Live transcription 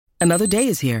Another day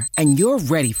is here, and you're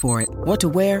ready for it. What to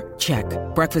wear? Check.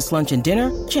 Breakfast, lunch, and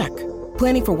dinner? Check.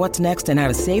 Planning for what's next and how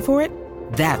to save for it?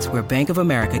 That's where Bank of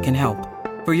America can help.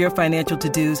 For your financial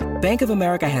to-dos, Bank of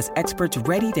America has experts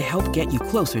ready to help get you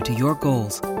closer to your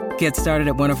goals. Get started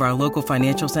at one of our local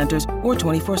financial centers or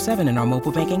 24/7 in our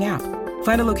mobile banking app.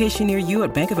 Find a location near you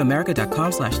at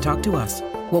bankofamerica.com/talktous.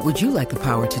 What would you like the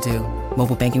power to do?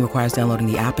 Mobile banking requires downloading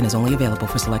the app and is only available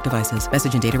for select devices.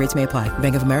 Message and data rates may apply.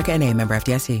 Bank of America N.A., member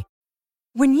FDIC.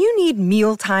 When you need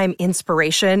mealtime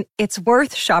inspiration, it's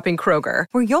worth shopping Kroger,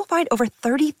 where you'll find over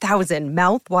 30,000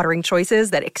 mouth-watering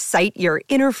choices that excite your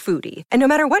inner foodie. And no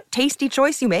matter what tasty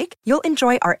choice you make, you'll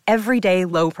enjoy our everyday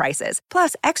low prices,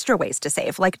 plus extra ways to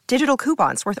save, like digital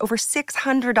coupons worth over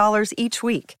 $600 each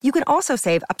week. You can also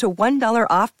save up to $1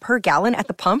 off per gallon at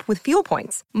the pump with fuel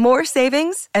points. More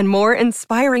savings and more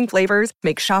inspiring flavors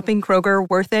make shopping Kroger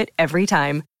worth it every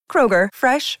time. Kroger,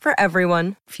 fresh for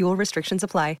everyone. Fuel restrictions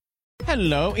apply.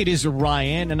 Hello, it is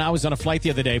Ryan, and I was on a flight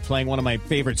the other day playing one of my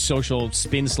favorite social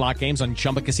spin slot games on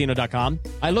ChumbaCasino.com.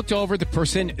 I looked over at the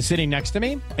person sitting next to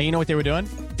me, and you know what they were doing?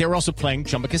 They were also playing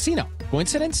Chumba Casino.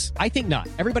 Coincidence? I think not.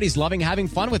 Everybody's loving having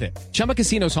fun with it. Chumba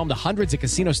Casino is home to hundreds of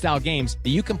casino-style games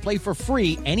that you can play for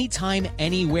free anytime,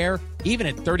 anywhere, even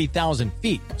at 30,000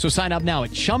 feet. So sign up now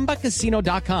at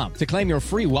ChumbaCasino.com to claim your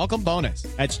free welcome bonus.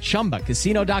 That's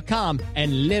ChumbaCasino.com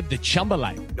and live the Chumba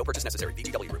life. No purchase necessary.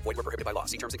 VGW. Void where prohibited by law.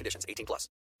 See terms and conditions. 18+.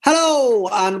 Hello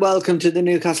and welcome to the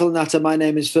Newcastle Natter. My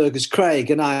name is Fergus Craig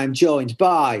and I am joined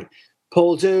by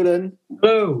Paul Doolan.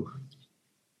 Hello.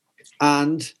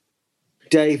 And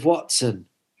Dave Watson.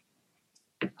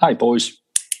 Hi, boys.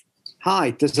 Hi.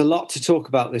 There's a lot to talk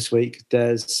about this week.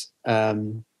 There's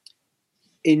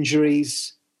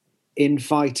injuries,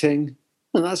 infighting,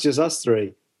 and that's just us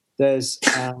three. There's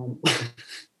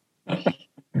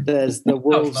there's the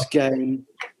Wolves game.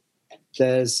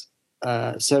 There's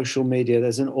social media.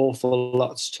 There's an awful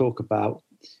lot to talk about.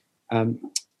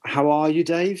 How are you,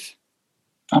 Dave?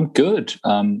 I'm good.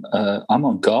 I'm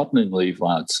on gardening leave,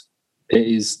 lads. It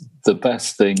is the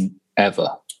best thing ever.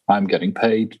 I'm getting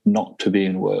paid not to be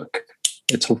in work.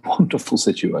 It's a wonderful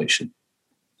situation.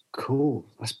 Cool.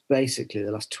 That's basically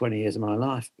the last 20 years of my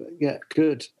life. But yeah,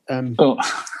 good. Not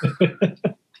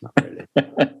really.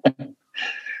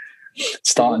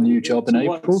 Start a new job in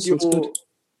April. So it's good.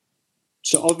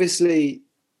 So obviously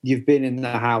you've been in the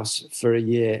house for a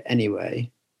year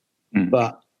anyway,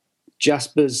 but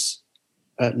Jasper's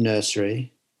at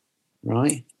nursery,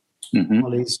 right? Mm-hmm.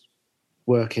 Ollie's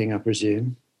working, I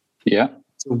presume. Yeah.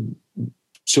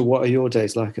 So what are your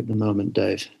days like at the moment,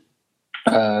 Dave?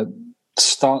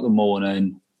 Start the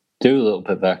morning, do a little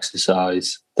bit of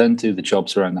exercise, then do the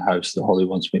jobs around the house that Holly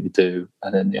wants me to do,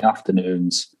 and in the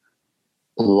afternoons,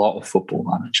 a lot of Football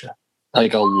Manager.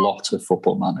 Like a lot of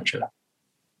Football Manager.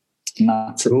 And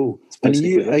that's cool. And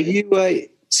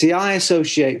see, I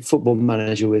associate Football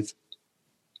Manager with.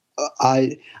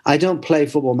 I don't play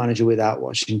Football Manager without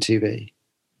watching TV.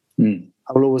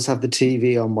 I will always have the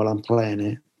TV on while I'm playing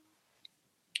it.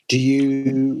 Do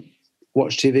you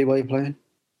watch TV while you're playing?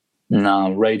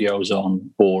 No, radio's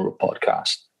on or a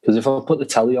podcast. Because if I put the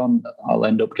telly on, I'll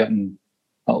end up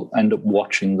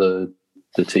watching the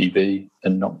TV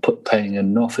and not paying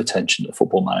enough attention to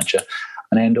Football Manager,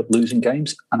 and I end up losing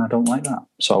games, and I don't like that.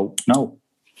 So no,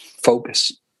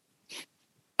 focus.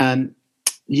 Do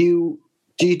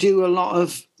you do a lot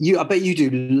of I bet you do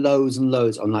loads and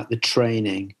loads on like the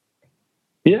training.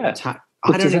 Yeah,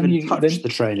 I don't even touch the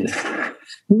training.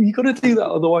 You got to do that,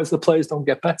 otherwise the players don't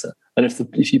get better. And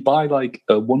if you buy like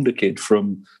a wonder kid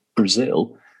from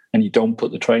Brazil and you don't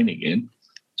put the training in,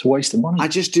 it's a waste of money. I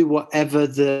just do whatever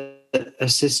the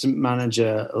assistant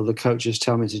manager or the coaches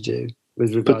tell me to do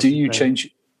with regards. But do you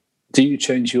change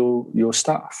your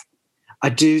staff? I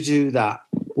do that.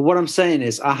 What I'm saying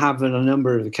is I have on a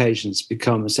number of occasions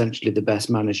become essentially the best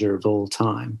manager of all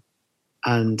time.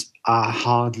 And I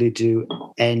hardly do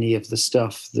any of the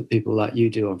stuff that people like you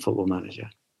do on Football Manager.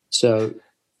 So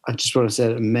I just want to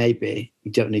say that maybe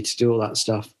you don't need to do all that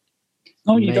stuff.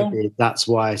 No, you don't. That's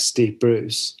why Steve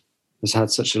Bruce has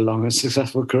had such a long and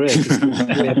successful career.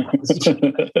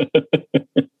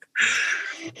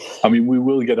 I mean, we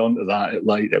will get onto that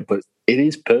later, but it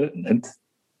is pertinent.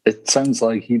 It sounds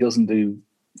like he doesn't do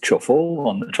chuff all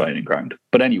on the training ground.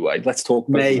 But anyway, let's talk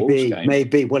about the Wolves game.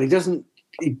 Maybe. Well, he doesn't.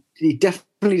 He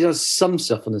definitely does some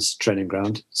stuff on this training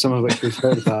ground, some of which we've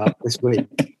heard about this week,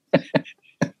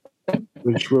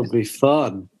 which will be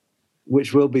fun.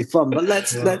 But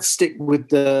let's stick with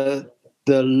the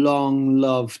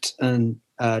long-loved and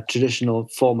traditional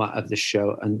format of this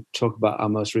show and talk about our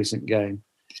most recent game.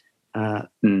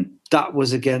 That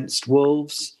was against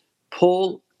Wolves.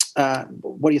 Paul,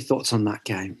 What are your thoughts on that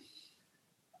game?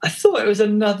 I thought it was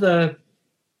another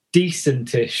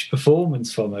decentish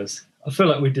performance from us. I feel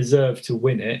like we deserved to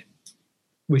win it.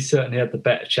 We certainly had the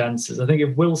better chances. I think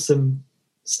if Wilson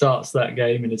starts that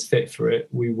game and is fit for it,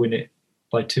 we win it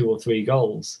by 2 or 3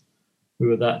 goals. We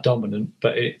were that dominant,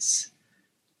 but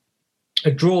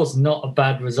a draw's not a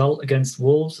bad result against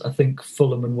Wolves. I think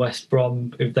Fulham and West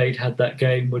Brom, if they'd had that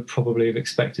game, would probably have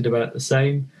expected about the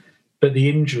same. But the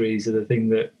injuries are the thing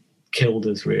that killed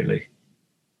us, really.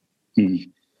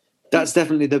 That's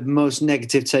definitely the most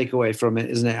negative takeaway from it,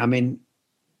 isn't it? I mean,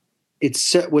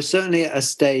 we're certainly at a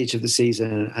stage of the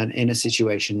season and in a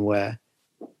situation where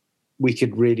we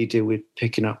could really do with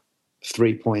picking up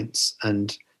 3 points.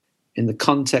 And in the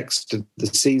context of the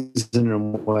season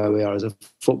and where we are as a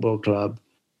football club,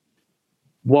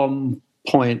 1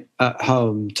 point at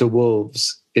home to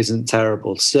Wolves isn't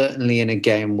terrible. Certainly in a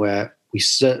game where we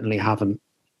certainly haven't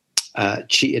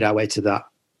cheated our way to that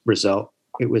result.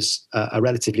 It was a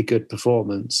relatively good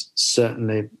performance,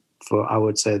 certainly for, I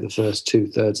would say, the first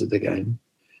 2/3 of the game.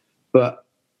 But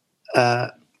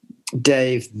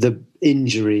Dave, the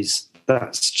injuries,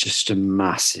 that's just a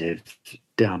massive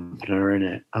dampener, isn't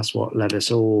it? That's what led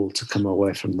us all to come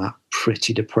away from that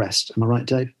pretty depressed. Am I right,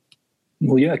 Dave?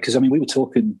 Well, yeah, because, I mean, we were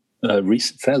talking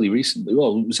fairly recently.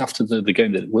 Well, it was after the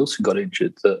game that Wilson got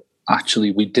injured that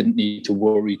actually we didn't need to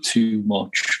worry too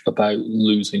much about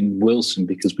losing Wilson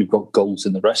because we've got goals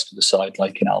in the rest of the side,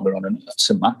 like in Almiron and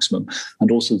St Maximin.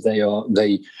 And also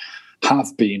they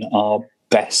have been our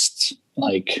best,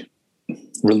 like,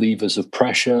 relievers of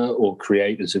pressure or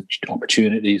creators of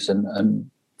opportunities, and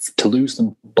to lose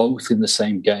them both in the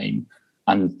same game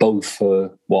and both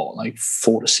for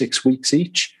 4 to 6 weeks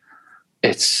each,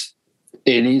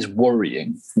 it is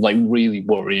worrying, like really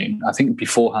worrying. I think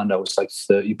beforehand I was like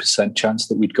 30% chance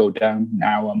that we'd go down.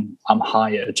 Now I'm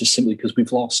higher, just simply because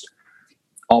we've lost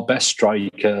our best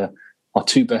striker, our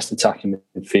 2 best attacking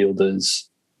midfielders.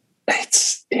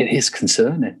 It is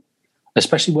concerning,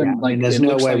 especially when there's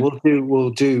no way we'll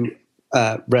do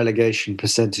relegation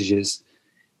percentages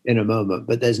in a moment,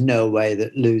 but there's no way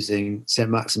that losing St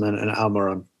Maximin and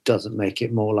Almiron doesn't make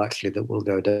it more likely that we'll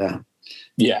go down.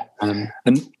 Yeah. And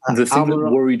the thing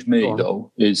that worried me,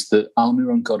 though, is that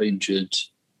Almiron got injured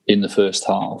in the first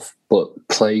half, but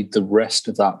played the rest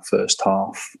of that first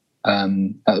half.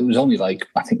 It was only I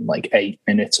think 8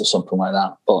 minutes or something like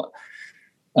that. But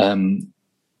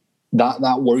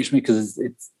that worries me because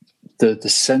it's the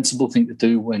sensible thing to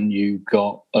do when you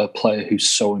got a player who's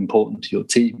so important to your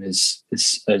team is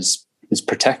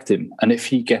protect him. And if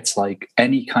he gets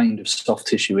any kind of soft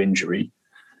tissue injury,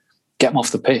 get him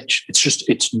off the pitch.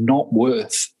 It's not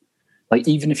worth,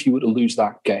 even if you were to lose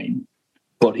that game,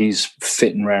 but he's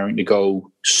fit and raring to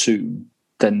go soon,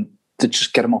 then to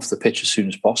just get him off the pitch as soon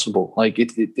as possible.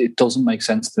 It doesn't make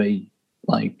sense to me.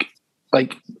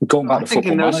 Going back to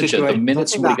Football Manager, the minute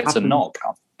somebody gets a knock,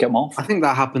 get him off. I think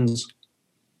that happens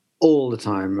all the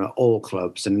time at all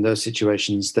clubs. And in those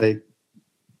situations, the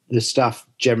staff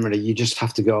generally, you just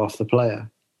have to go off the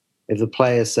player. If the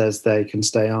player says they can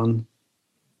stay on,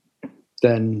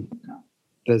 then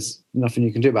there's nothing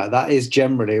you can do about it. That is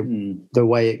generally the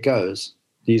way it goes.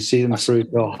 You see them through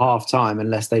till half time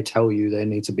unless they tell you they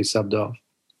need to be subbed off.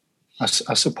 I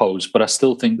suppose, but I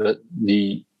still think that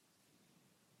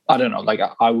I don't know,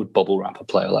 I would bubble wrap a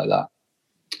player like that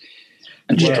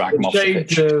and just drag him off the pitch.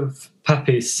 The shade of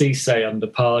Papi's Cisse under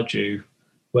Pardew,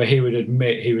 where he would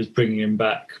admit he was bringing him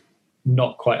back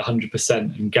not quite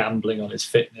 100% and gambling on his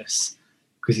fitness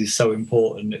because he's so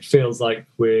important. It feels like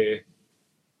we're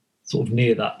sort of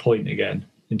near that point again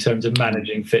in terms of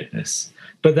managing fitness.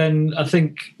 But then I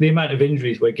think the amount of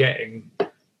injuries we're getting,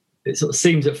 it sort of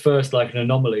seems at first like an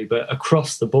anomaly, but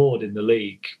across the board in the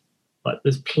league,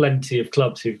 there's plenty of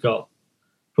clubs who've got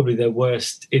probably their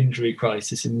worst injury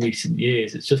crisis in recent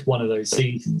years. It's just one of those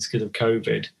seasons because of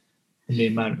COVID and the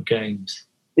amount of games.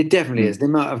 It definitely is. The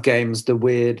amount of games,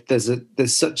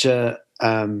 there's such a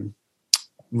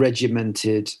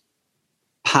regimented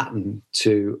pattern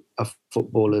to a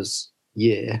footballer's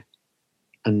year,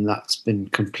 and that's been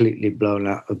completely blown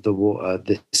out of the water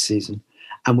this season.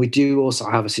 And we do also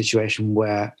have a situation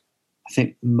where I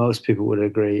think most people would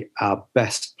agree our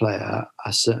best player,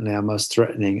 certainly our most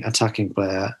threatening attacking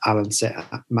player, Alan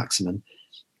Maximin.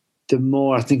 The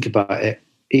more I think about it,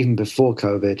 even before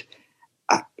COVID,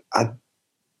 I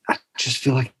just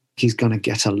feel like he's going to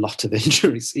get a lot of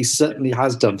injuries. He certainly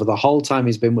has done for the whole time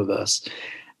he's been with us.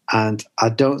 And I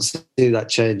don't see that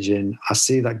changing. I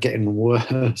see that getting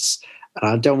worse. And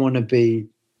I don't want to be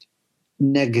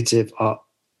negative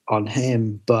on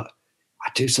him, but I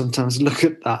do sometimes look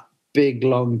at that big,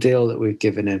 long deal that we've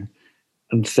given him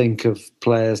and think of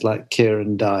players like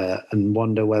Kieran Dyer and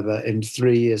wonder whether in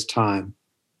 3 years' time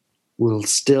we'll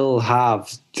still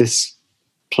have this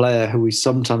player who we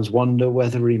sometimes wonder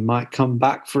whether he might come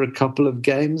back for a couple of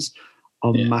games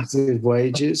on massive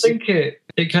wages. I think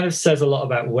it kind of says a lot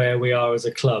about where we are as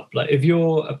a club. Like, if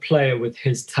you're a player with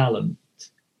his talent,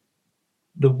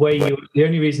 the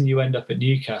only reason you end up at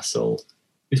Newcastle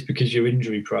is because you're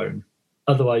injury prone.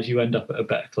 Otherwise, you end up at a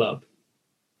better club.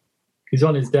 He's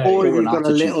on his day. Or you've got a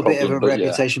little bit of a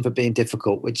reputation for being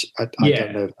difficult, which I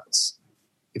don't know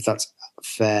if that's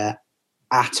fair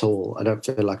at all. I don't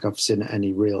feel like I've seen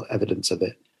any real evidence of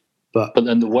it. But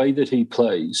then the way that he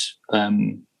plays,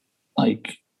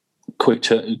 like quick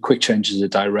changes of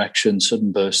direction,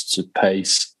 sudden bursts of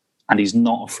pace, and he's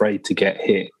not afraid to get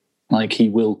hit. Like, he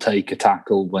will take a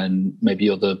tackle when maybe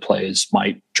other players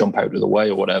might jump out of the way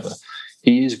or whatever.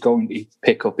 He is going to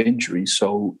pick up injuries.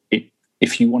 So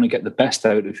if you want to get the best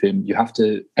out of him, you have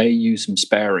to, use him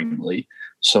sparingly.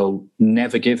 So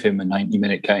never give him a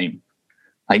 90-minute game.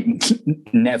 Like,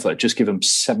 never. Just give him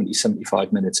 70,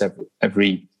 75 minutes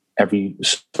every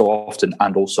so often,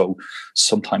 and also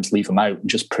sometimes leave him out and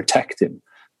just protect him.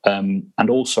 And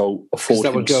also afford that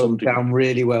him would go down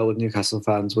really well with Newcastle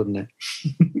fans, wouldn't it?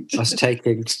 Us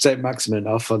taking St. Maximin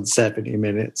off on 70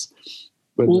 minutes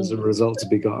when there's a result to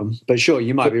be gotten. But sure,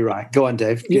 you might be right. Go on,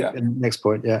 Dave. Next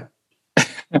point, yeah.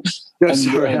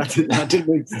 Sorry, I didn't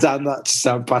mean to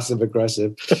sound passive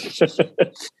aggressive.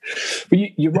 But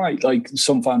you're right. Like,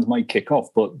 some fans might kick off,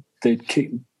 but they're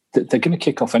going to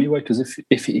kick off anyway, because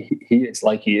if he is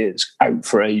like he is out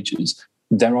for ages,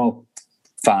 there are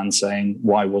fans saying,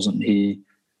 why wasn't he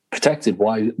protected?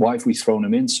 Why have we thrown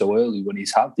him in so early when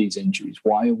he's had these injuries?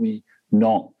 Why are we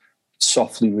not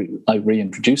softly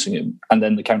reintroducing him? And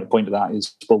then the counterpoint to that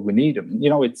is, well, we need him.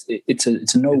 You know, it's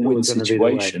a no-win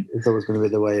situation. It's always going to be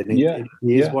the way. And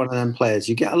he is one of them players.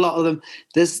 You get a lot of them.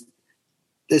 There's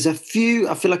a few.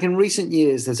 I feel like in recent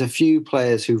years, there's a few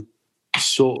players who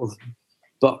sort of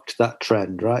bucked that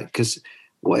trend, right? Because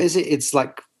what is it? It's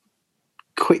like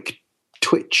quick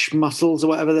twitch muscles or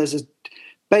whatever. There's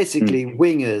basically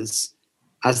wingers,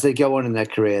 as they go on in their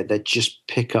career, they just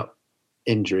pick up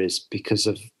injuries because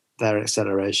of their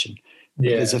acceleration.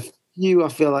 Yeah. There's a few, I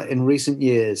feel like, in recent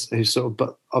years who sort of,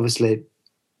 but obviously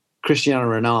Cristiano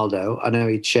Ronaldo, I know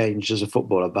he changed as a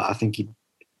footballer, but I think he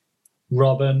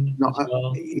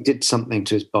did something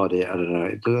to his body. I don't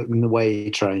know, in the way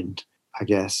he trained, I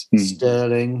guess.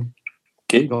 Sterling.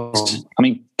 Giggs. I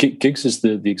mean, Giggs is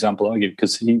the example I give,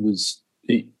 because he was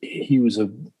a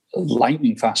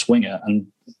lightning fast winger, and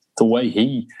the way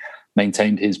he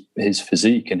maintained his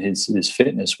physique and his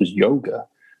fitness was yoga.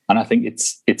 And I think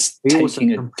it's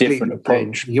taking a different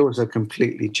approach. He also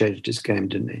completely changed his game,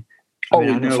 didn't he?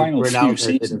 In the final few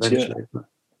seasons,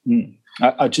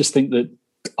 I just think that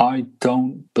I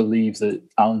don't believe that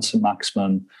Alan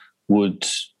St-Maximin would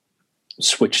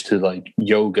switch to like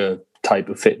yoga type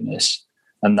of fitness,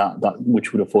 and that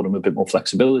which would afford him a bit more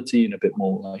flexibility and a bit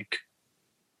more like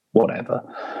whatever.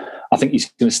 I think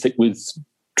he's going to stick with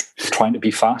trying to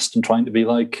be fast and trying to be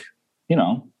like, you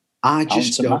know. I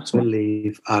just don't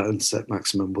believe Alan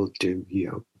St-Maximin will do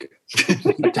yoga.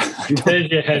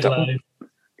 There's your headline.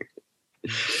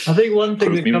 I think one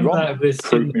thing that comes out of this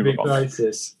injury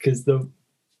crisis, because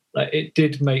it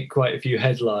did make quite a few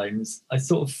headlines. I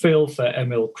sort of feel for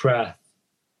Emil Krath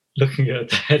looking at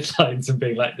the headlines and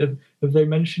being like, have they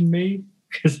mentioned me?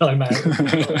 Because I'm out.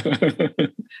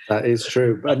 That is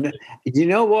true. And you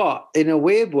know what? In a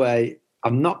weird way,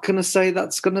 I'm not going to say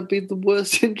that's going to be the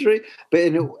worst injury, but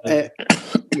in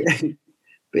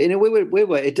a weird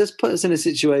way, it does put us in a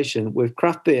situation with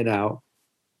Kraft being out.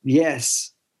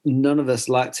 Yes, none of us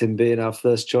liked him being our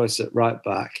first choice at right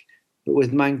back, but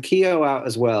with Manquillo out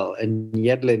as well and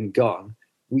Yedlin gone,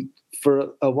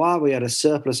 for a while we had a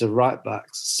surplus of right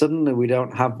backs. Suddenly we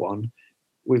don't have one.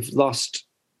 We've lost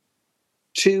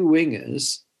two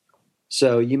wingers.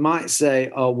 So you might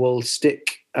say, oh, we'll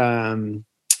stick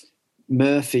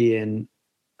Murphy in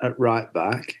at right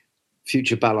back,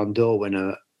 future Ballon d'Or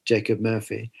winner Jacob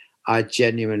Murphy. I'm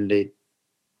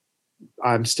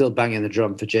still banging the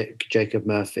drum for Jacob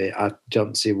Murphy. I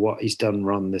don't see what he's done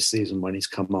wrong this season when he's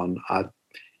come on.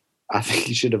 I think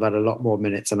he should have had a lot more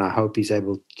minutes, and I hope he's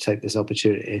able to take this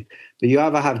opportunity. But you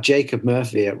either have Jacob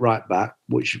Murphy at right back,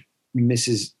 which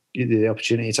misses the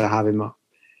opportunity to have him up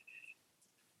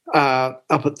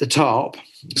at the top,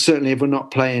 certainly if we're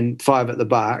not playing five at the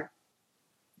back,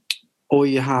 or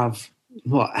you have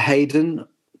Hayden,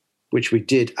 which we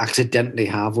did accidentally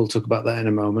have. We'll talk about that in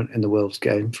a moment in the Wolves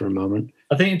game for a moment.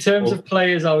 I think in terms of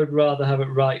players I would rather have at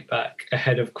right back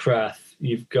ahead of Krath,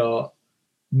 you've got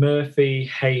Murphy,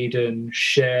 Hayden,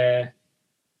 Cher.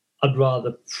 I'd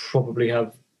rather probably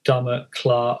have Dummett,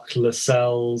 Clark,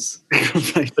 Lascelles,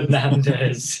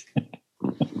 Fernandez.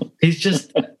 He's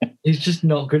just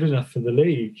not good enough for the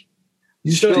league.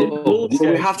 Sure.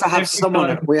 We have to have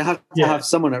someone. We have to have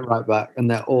someone at right back, and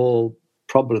they're all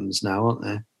problems now, aren't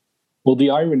they? Well,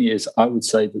 the irony is, I would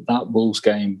say that Wolves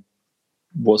game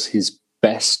was his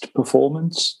best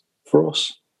performance for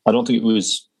us. I don't think it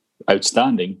was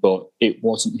outstanding, but it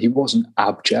wasn't. He wasn't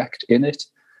abject in it,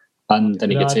 and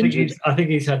then he gets injured. I think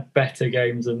he's had better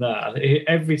games than that.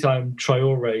 Every time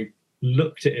Traore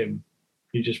looked at him,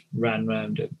 he just ran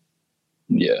round him.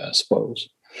 Yeah, I suppose.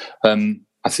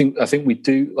 I think we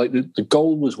do, like, the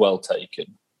goal was well taken.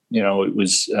 You know, it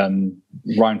was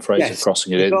Ryan Fraser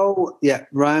crossing it in. Goal,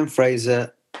 Ryan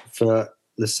Fraser for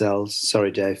Lascelles.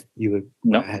 Sorry, Dave, you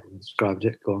were ahead and described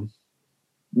it. Go on.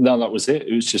 No, that was it.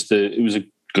 It was just it was a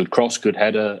good cross, good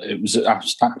header. It was an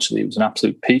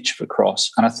absolute peach of a cross.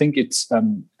 And I think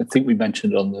I think we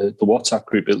mentioned on the WhatsApp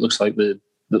group, it looks like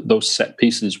those set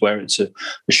pieces where it's a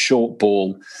short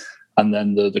ball and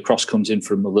then the cross comes in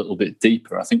from a little bit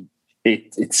deeper. I think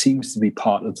it seems to be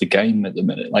part of the game at the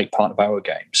minute, like part of our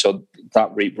game. So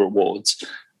that reap rewards.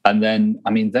 And then,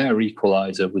 I mean, their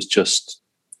equaliser was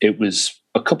it was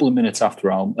a couple of minutes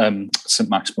after St.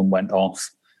 Maximin went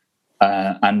off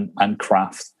and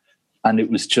Kraft. And it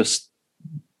was just,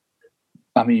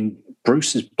 I mean,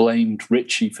 Bruce has blamed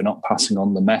Richie for not passing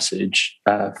on the message.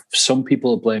 Some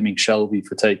people are blaming Shelby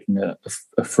for taking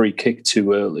a free kick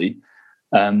too early.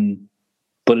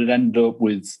 But it ended up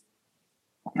with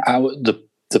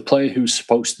the player who's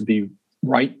supposed to be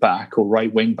right back or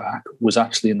right wing back was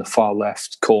actually in the far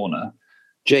left corner.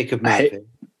 Jacob Murphy.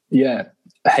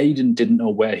 Hayden didn't know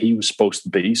where he was supposed to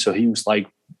be, so he was like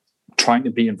trying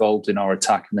to be involved in our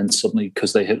attack, and then suddenly,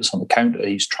 because they hit us on the counter,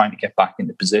 he's trying to get back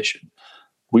into position.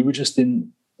 We were just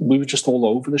all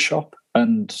over the shop,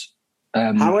 and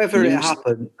however it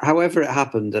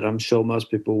happened, and I'm sure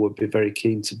most people would be very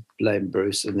keen to blame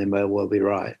Bruce, and they may well be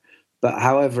right. But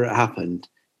however it happened,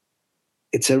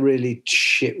 it's a really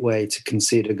shit way to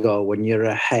concede a goal when you're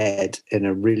ahead in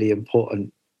a really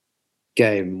important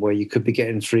game where you could be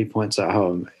getting 3 points at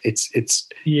home. I think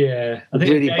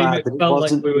really bad. It felt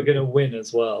like we were going to win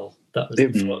as well. I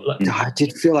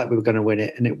did feel like we were going to win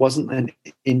it, and it wasn't an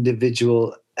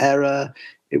individual error.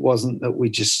 It wasn't that we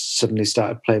just suddenly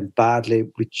started playing badly.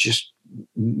 We just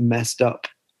messed up.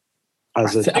 I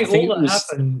think all that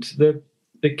happened.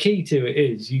 The key to it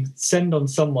is you send on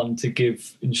someone to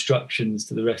give instructions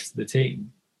to the rest of the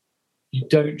team. You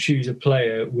don't choose a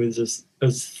player with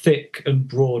as thick and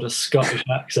broad a Scottish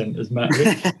accent as Matt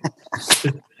Rich.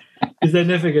 Because they're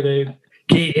never going to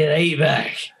get your eight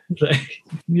back.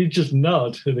 You just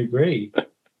nod and agree.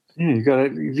 Yeah,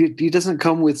 he doesn't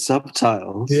come with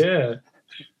subtitles. Yeah.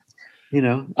 You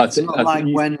know, it's not like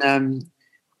when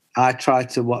I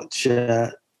tried to watch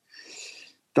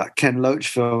that Ken Loach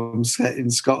film set in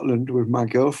Scotland with my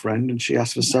girlfriend, and she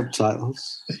asked for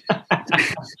subtitles.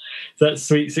 That's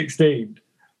Sweet 16.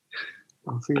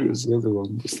 I think it was the other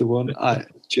one. It's the one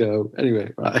Joe.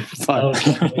 Anyway, right, fine.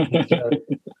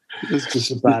 It was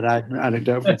just a bad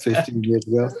anecdote from 15 years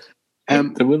ago.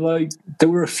 There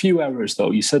were a few errors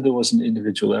though. You said there wasn't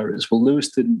individual errors. Well, Lewis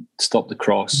didn't stop the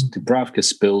cross. Dubravka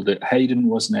spilled it. Hayden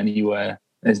wasn't anywhere.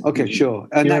 Okay, sure.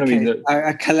 And that case,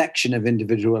 a collection of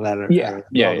individual errors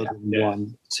rather than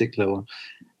one particular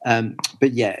one.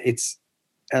 But yeah, it's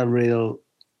a real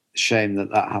shame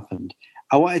that happened.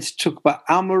 I wanted to talk about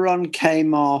Almiron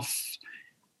came off.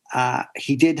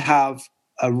 He did have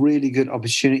a really good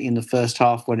opportunity in the first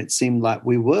half when it seemed like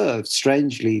we were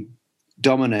strangely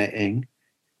dominating,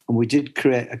 and we did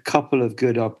create a couple of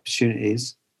good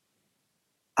opportunities.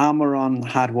 Almiron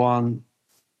had one.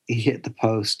 He hit the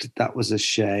post. That was a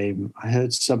shame. I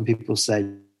heard some people say,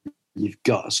 you've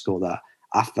got to score that.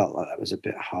 I felt like that was a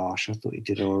bit harsh. I thought he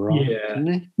did all right,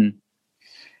 didn't he?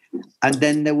 And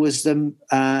then there was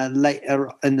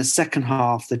later in the second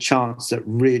half, the chance that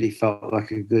really felt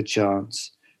like a good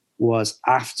chance was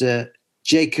after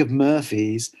Jacob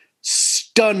Murphy's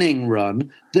stunning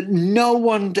run that no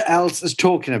one else is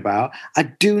talking about. I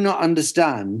do not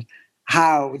understand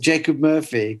how Jacob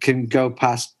Murphy can go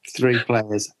past three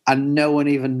players and no one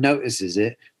even notices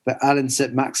it. But Alan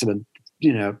St. Maximin,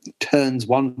 turns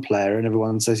one player and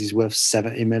everyone says he's worth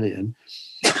 70 million.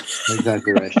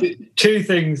 Exaggeration. Two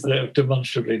things that have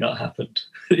demonstrably not happened.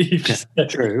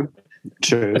 True.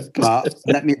 But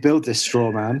let me build this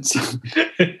straw man.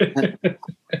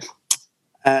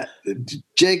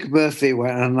 Jacob Murphy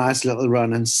went on a nice little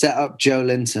run and set up Joe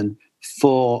Linton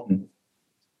for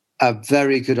a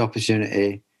very good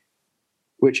opportunity.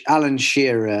 which Alan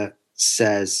Shearer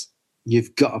says,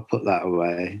 you've got to put that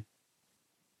away.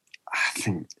 I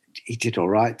think he did all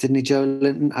right, didn't he, Joe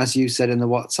Linton? As you said in the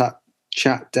WhatsApp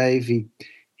chat, Dave, he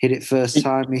hit it first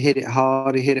time, he hit it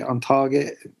hard, he hit it on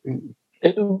target.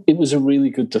 It was a really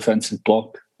good defensive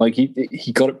block. Like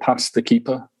he got it past the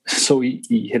keeper. So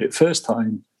he hit it first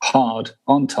time, hard,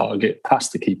 on target,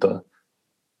 past the keeper.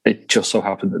 It just so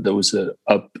happened that there was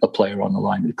a player on the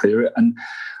line to clear it. And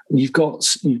you've got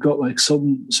like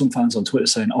some fans on Twitter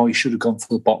saying, oh, he should have gone for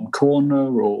the bottom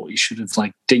corner, or he should have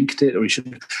like dinked it, or he should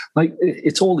have, like,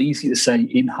 it's all easy to say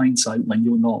in hindsight when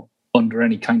you're not under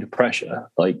any kind of pressure.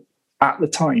 Like, at the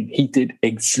time, he did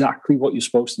exactly what you're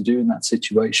supposed to do in that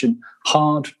situation.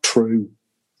 Hard, true,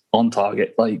 on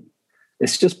target. Like,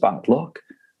 it's just bad luck.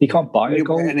 You can't buy a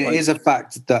goal. And it is a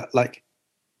fact that, like,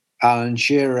 Alan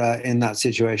Shearer in that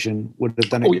situation would have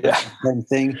done the same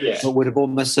thing, but would have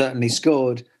almost certainly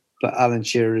scored. But Alan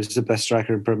Shearer is the best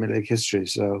striker in Premier League history.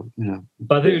 So, you know.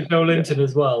 But I think with Joe Linton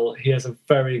as well, he has a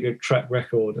very good track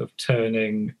record of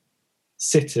turning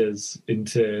sitters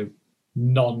into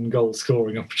non-goal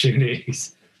scoring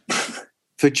opportunities.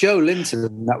 For Joe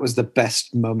Linton, that was the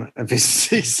best moment of his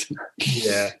season.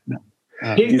 Yeah.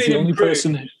 He's the only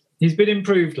person. He's been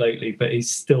improved lately, but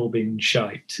he's still been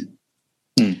shite.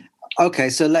 Okay,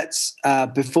 so let's,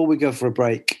 before we go for a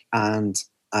break and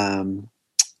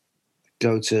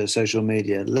go to social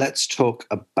media, let's talk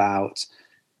about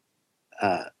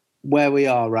where we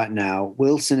are right now.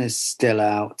 Wilson is still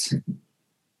out.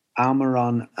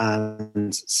 Almiron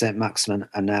and St. Maximin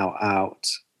are now out.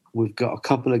 We've got a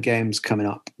couple of games coming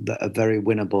up that are very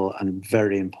winnable and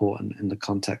very important in the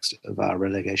context of our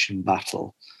relegation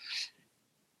battle.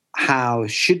 How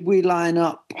should we line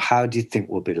up? How do you think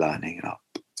we'll be lining up?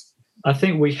 I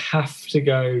think we have to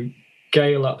go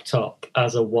Gale up top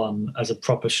as a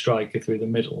proper striker through the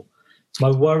middle. My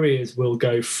worry is we'll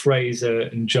go Fraser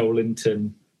and Joe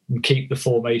Linton and keep the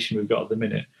formation we've got at the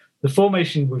minute. The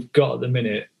formation we've got at the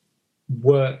minute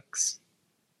works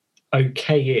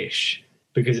okay-ish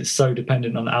because it's so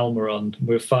dependent on Almiron.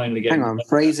 We're finally getting... Hang on,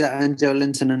 Fraser and Joe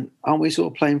Linton, and aren't we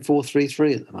sort of playing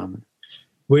 4-3-3 at the moment?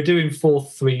 We're doing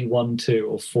 4-3-1-2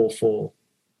 or 4-4.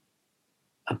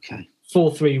 Okay.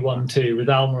 4-3-1-2 with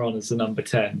Almiron as the number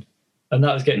 10. And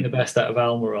that was getting the best out of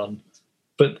Almiron.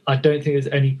 But I don't think there's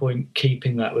any point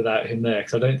keeping that without him there,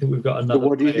 because I don't think we've got another... But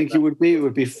what do you think it would be? It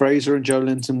would be Fraser and Joe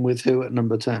Linton with who at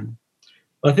number 10?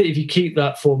 I think if you keep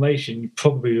that formation, you're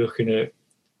probably looking at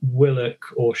Willock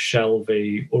or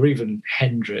Shelvey or even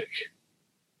Hendrick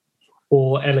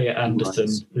or Elliot Anderson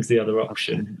is the other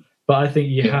option. Okay. But I think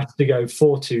you have to go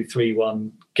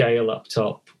 4-2-3-1, Gale up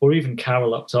top, or even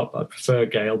Carroll up top. I prefer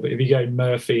Gale, but if you go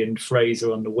Murphy and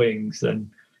Fraser on the wings,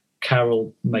 then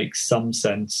Carroll makes some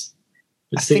sense.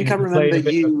 I think I remember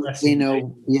you, I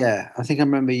think I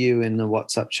remember you in the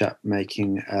WhatsApp chat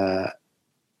making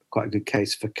quite a good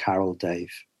case for Carroll,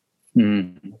 Dave.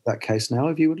 That case now,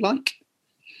 if you would like.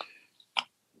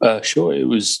 Sure, it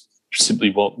was simply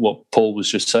what Paul was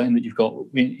just saying, that you've got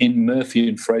in Murphy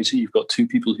and Fraser, you've got two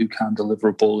people who can deliver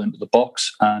a ball into the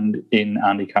box, and in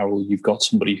Andy Carroll, you've got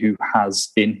somebody who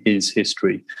has, in his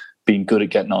history, been good at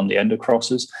getting on the end of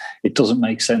crosses. It doesn't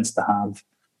make sense to have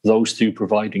those two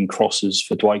providing crosses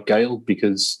for Dwight Gale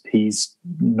because he's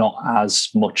not as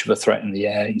much of a threat in the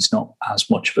air. He's not as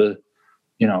much of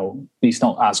he's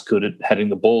not as good at heading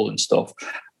the ball and stuff.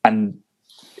 And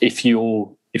if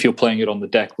you're playing it on the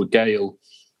deck with Gale,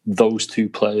 those two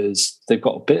players, they've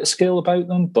got a bit of skill about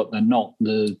them, but they're not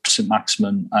the St.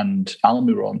 Maximin and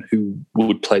Almiron who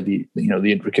would play the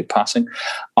intricate passing.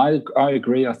 I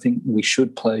agree. I think we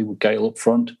should play with Gale up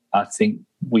front. I think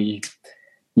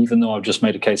even though I've just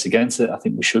made a case against it, I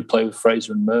think we should play with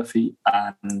Fraser and Murphy,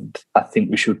 and I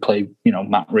think we should play,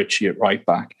 Matt Ritchie at right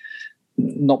back.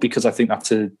 Not because I think I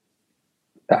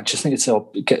just think it's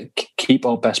keep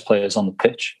our best players on the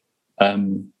pitch.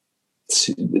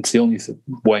 It's the only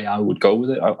way I would go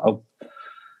with it.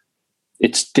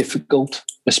 It's difficult,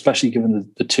 especially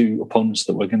given the two opponents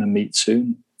that we're going to meet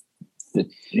soon.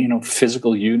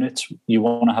 Physical units, you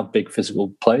want to have big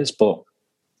physical players, but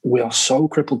we are so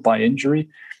crippled by injury.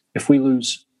 If we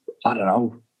lose,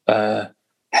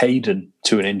 Hayden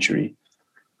to an injury,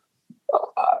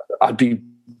 I'd be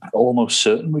almost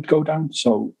certain we'd go down.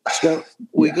 So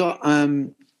we got...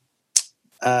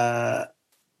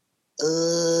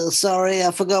 sorry,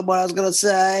 I forgot what I was going to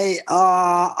say.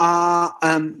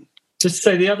 Just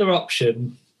say the other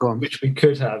option, which we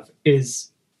could have,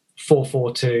 is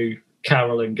 4-4-2,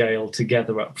 Carroll and Gale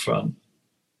together up front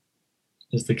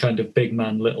as the kind of big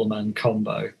man, little man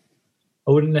combo.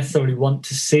 I wouldn't necessarily want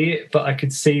to see it, but I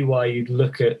could see why you'd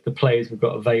look at the players we've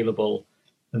got available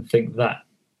and think that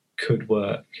could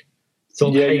work. So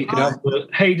Yeah, you could have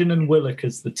Hayden and Willock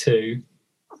as the two,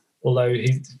 although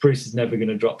Bruce is never going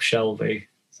to drop Shelvey,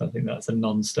 so I think that's a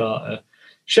non-starter.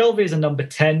 Shelvey is a number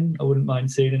 10. I wouldn't mind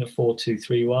seeing in a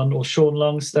 4-2-3-1, or Sean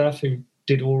Longstaff, who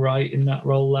did all right in that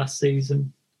role last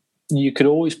season. You could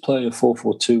always play a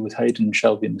 4-4-2 with Hayden and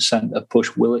Shelby in the centre,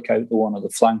 push Willock out the one of the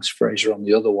flanks, Fraser on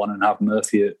the other one, and have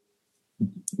Murphy at,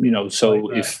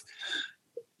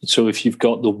 if you've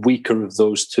got the weaker of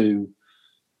those two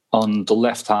on the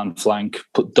left-hand flank,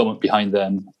 put Dummett behind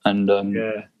them, and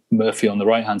Murphy on the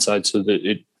right-hand side, so that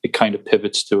it kind of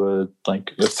pivots to a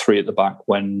 3 at the back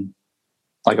when,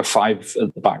 like a 5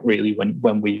 at the back, really,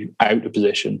 when we out of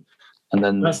position. And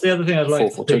then that's the other thing I'd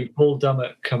like to see, Paul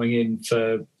Dummett coming in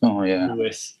for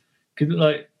Lewis.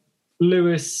 Because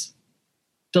Lewis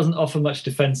doesn't offer much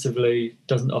defensively,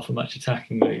 doesn't offer much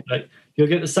attackingly. Like, you'll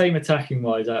get the same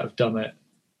attacking-wise out of Dummett,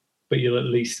 but you'll at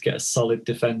least get a solid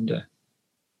defender.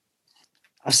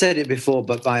 I've said it before,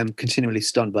 but I am continually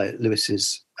stunned by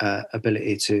Lewis's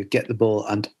ability to get the ball,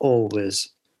 and always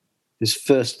his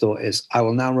first thought is, I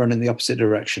will now run in the opposite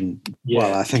direction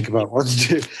while I think about what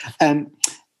to do.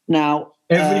 Now,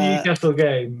 every Newcastle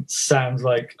game sounds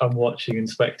like I'm watching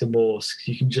Inspector Morse.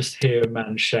 You can just hear a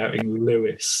man shouting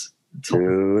Lewis all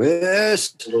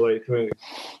the way through.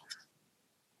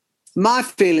 My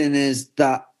feeling is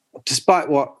that despite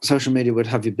what social media would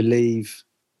have you believe,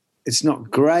 it's not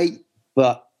great,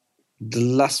 but the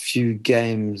last few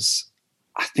games,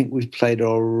 I think we've played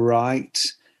all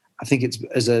right. I think it's,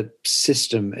 as a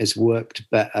system, it's worked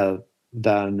better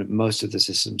than most of the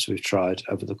systems we've tried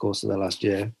over the course of the last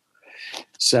year.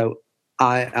 So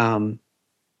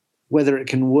whether it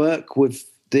can work with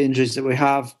the injuries that we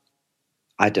have,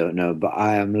 I don't know, but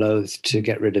I am loath to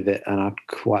get rid of it, and I'd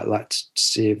quite like to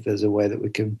see if there's a way that we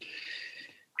can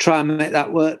try and make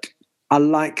that work. I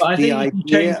like the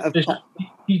idea of...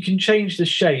 You can change the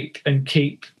shape and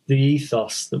keep the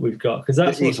ethos that we've got, because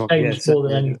that's what's changed more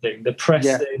than anything. The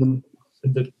pressing,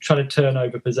 the trying to turn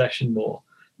over possession more.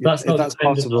 If that's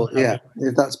possible,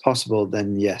 if that's possible,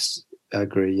 then yes, I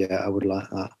agree. Yeah, I would like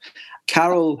that.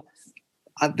 Carroll,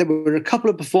 there were a couple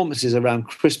of performances around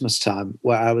Christmas time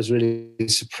where I was really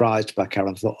surprised by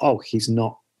Carroll. I thought, oh, he's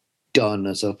not done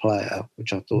as a player,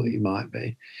 which I thought he might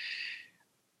be.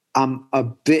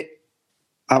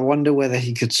 I wonder whether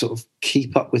he could sort of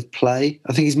keep up with play.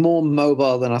 I think he's more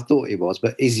mobile than I thought he was,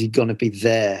 but is he going to be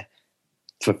there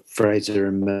for Fraser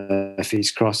and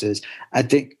Murphy's crosses? I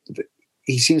think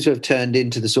he seems to have turned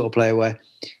into the sort of player where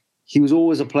he was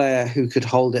always a player who could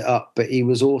hold it up, but he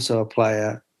was also a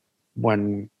player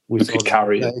when we saw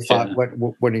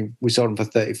him we sold him for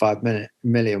 35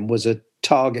 million, was a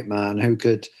target man who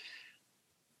could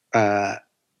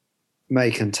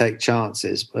make and take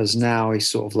chances. Whereas now he's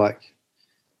sort of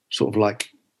like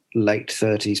late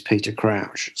 30s Peter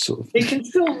Crouch. Sort of. He can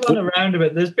still run around a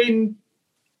bit. There's been,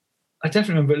 I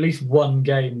definitely remember at least one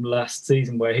game last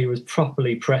season where he was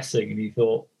properly pressing and he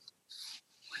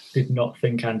did not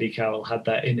think Andy Carroll had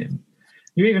that in him.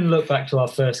 You even look back to our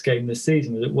first game this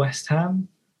season, was it West Ham?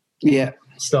 Yeah.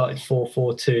 Started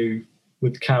 4-4-2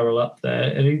 with Carroll up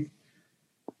there. And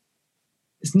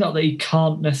it's not that he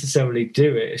can't necessarily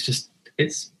do it,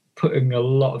 it's putting a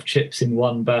lot of chips in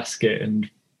one basket, and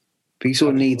but he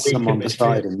sort of needs someone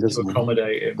beside him, doesn't he?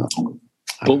 Accommodate him.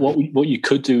 But what you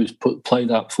could do is play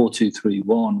that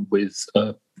 4-2-3-1 with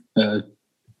the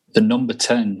number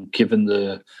 10 given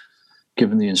the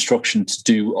instruction to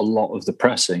do a lot of the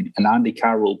pressing, and Andy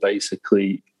Carroll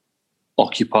basically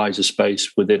occupies a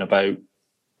space within about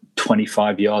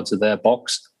 25 yards of their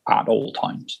box at all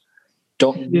times.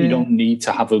 You don't need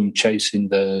to have him chasing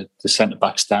the centre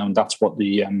backs down. That's what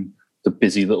the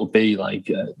busy little bee, like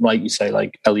you say,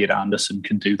 like Elliot Anderson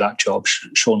can do that job.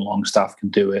 Sean Longstaff can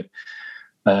do it.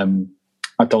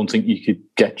 I don't think you could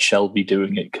get Shelby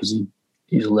doing it because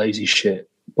he's a lazy shit.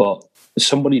 But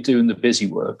somebody doing the busy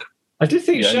work. I do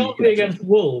think Shelby against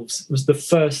Wolves was the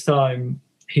first time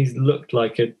he's looked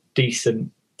like a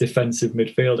decent defensive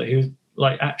midfielder. He was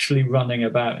like actually running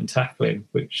about and tackling,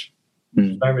 which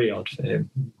was very odd for him.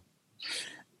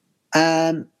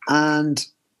 And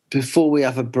before we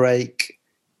have a break,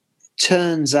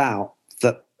 turns out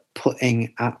that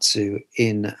putting Atsu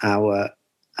in our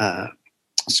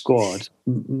squad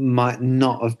might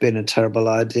not have been a terrible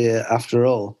idea after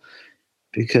all,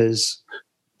 because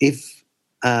if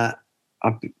I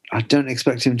don't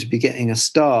expect him to be getting a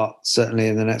start, certainly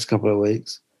in the next couple of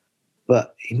weeks,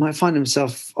 but he might find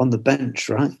himself on the bench,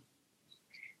 right?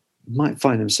 He might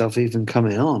find himself even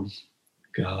coming on.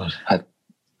 God.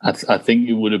 I think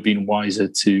it would have been wiser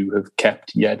to have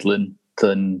kept Yedlin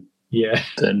than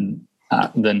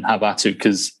than have Atu,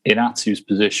 because in Atu's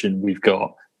position we've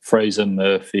got Fraser,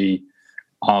 Murphy,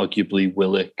 arguably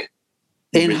Willock.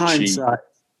 In Ritchie. hindsight,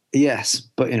 yes,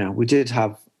 but we did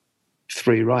have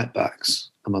 3 right backs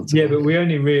a month ago. Yeah, but we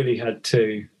only really had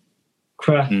 2.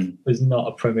 Kraft was not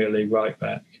a Premier League right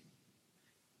back.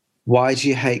 Why do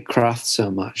you hate Kraft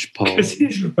so much, Paul? Because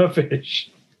he's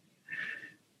rubbish.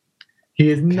 He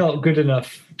is not good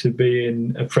enough to be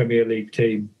in a Premier League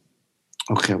team.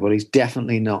 Okay, well, he's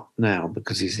definitely not now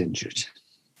because he's injured.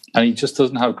 And he just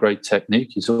doesn't have great technique.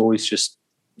 He's always just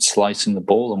slicing the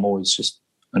ball. I'm always just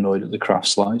annoyed at the Kraft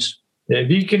slice. Yeah, if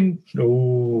you can...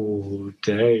 Oh,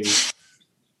 Dave.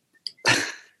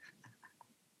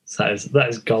 That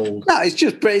is gold. No, it's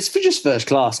just first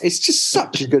class. It's just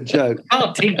such a good joke.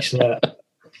 I'll teach that.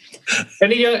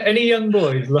 Any young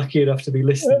boys lucky enough to be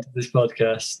listening to this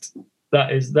podcast,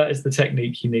 that is the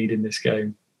technique you need in this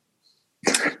game.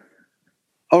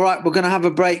 All right, we're going to have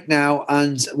a break now,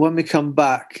 and when we come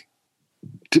back,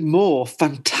 more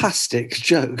fantastic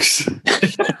jokes.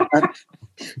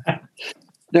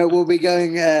 No, we'll be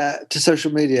going to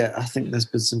social media. I think there's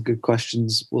been some good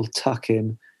questions we'll tuck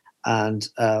in, and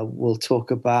we'll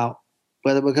talk about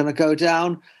whether we're going to go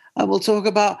down, and we'll talk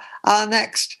about our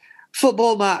next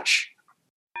football match.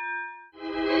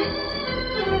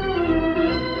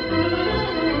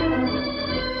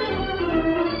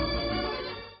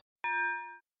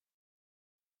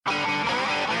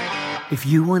 If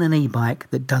you want an e-bike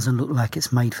that doesn't look like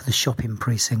it's made for the shopping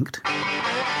precinct,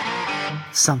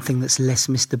 something that's less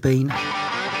Mr. Bean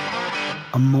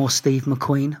and more Steve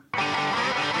McQueen,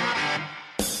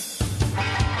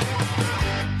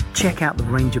 check out the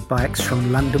range of bikes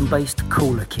from London-based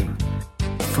Cooler King.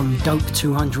 From dope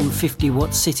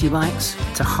 250-watt city bikes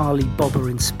to Harley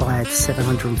Bobber-inspired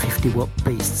 750-watt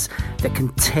beasts that can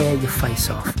tear your face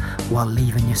off while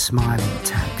leaving your smile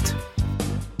intact.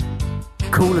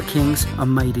 Cooler Kings are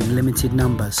made in limited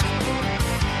numbers,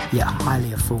 yet highly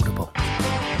affordable.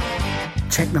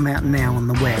 Check them out now on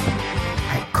the web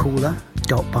at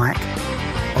cooler.bike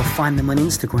or find them on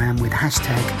Instagram with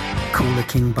hashtag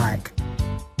CoolerKingBike.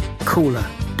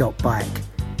 Cooler.bike.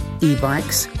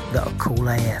 E-bikes that are cool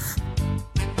AF.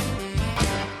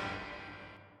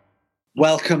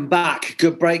 Welcome back.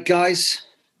 Good break, guys.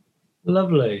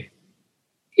 Lovely.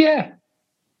 Yeah,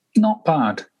 not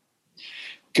bad.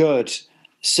 Good.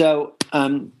 So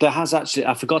there has actually,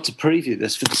 I forgot to preview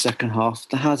this for the second half,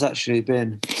 there has actually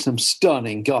been some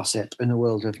stunning gossip in the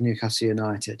world of Newcastle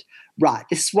United. Right,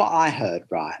 this is what I heard,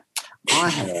 right? I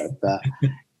heard that,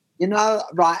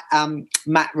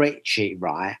 Matt Ritchie,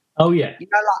 right? Oh, yeah.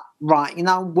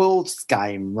 Wolves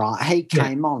game, right? He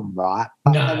came on, right?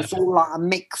 But there was all like a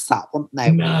mix-up, wasn't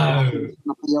there? No.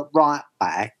 Be a right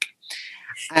back.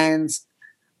 And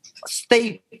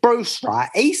Steve Bruce,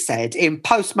 right, he said in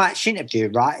post-match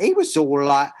interview, right, he was all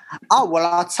like, oh, well,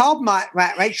 I told Matt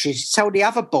Ritchie to tell the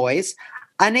other boys,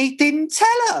 and he didn't tell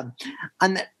them.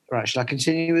 And right, should I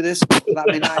continue with this?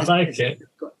 I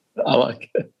like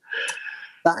it.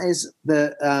 That is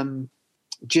the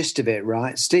gist of it,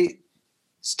 right?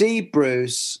 Steve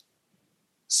Bruce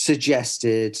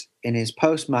suggested in his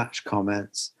post-match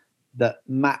comments that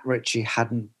Matt Ritchie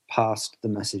hadn't passed the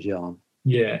message on.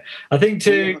 Yeah. I think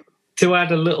to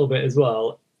add a little bit as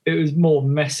well, it was more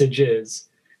messages.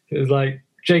 It was like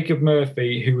Jacob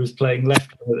Murphy, who was playing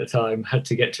left at the time, had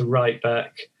to get to right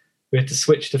back. We had to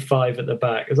switch to 5 at the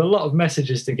back. There's a lot of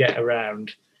messages to get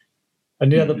around.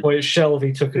 And the other point,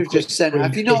 Shelvey took a quick...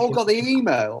 Have you not all got the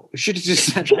email? We should have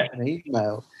just sent out an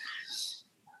email.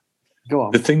 Go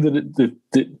on. The thing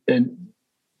and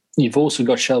you've also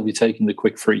got Shelvey taking the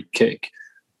quick free kick,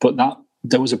 but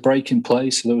there was a break in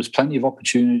play, so there was plenty of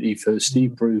opportunity for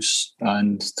Steve Bruce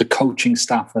and the coaching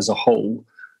staff as a whole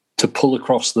to pull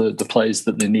across the players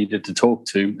that they needed to talk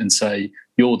to and say,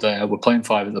 you're there, we're playing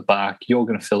 5 at the back, you're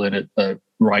going to fill in at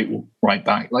right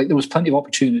back. Like, there was plenty of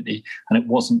opportunity and it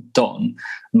wasn't done.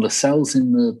 And Lascelles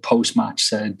in the post-match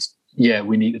said, yeah,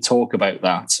 we need to talk about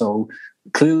that. So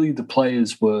clearly the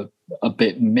players were a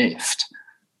bit miffed.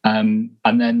 And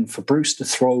then for Bruce to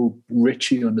throw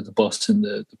Ritchie under the bus in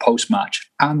the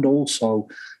post-match, and also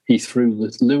he threw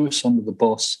Lewis under the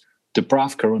bus,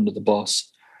 Dubravka under the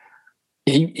bus,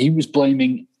 he was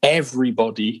blaming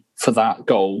everybody for that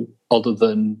goal other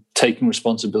than taking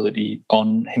responsibility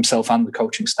on himself and the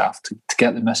coaching staff to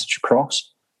get the message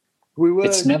across.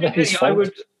 It's never his fault.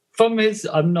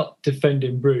 I'm not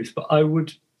defending Bruce, but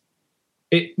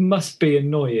it must be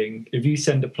annoying if you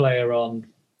send a player on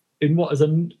in what is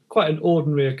quite an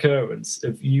ordinary occurrence,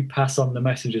 if you pass on the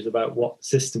messages about what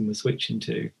system we're switching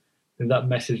to, and that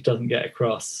message doesn't get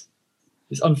across.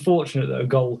 It's unfortunate that a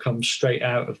goal comes straight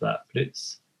out of that,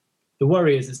 but the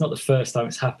worry is it's not the first time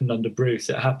it's happened under Bruce.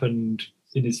 It happened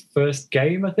in his first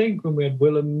game, I think, when we had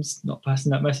Willems not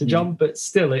passing that message on. But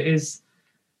still, it's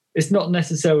not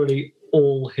necessarily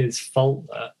all his fault.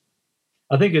 That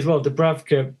I think as well,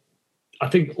 Dubravka, I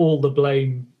think all the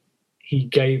blame he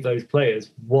gave those players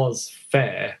was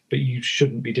fair, but you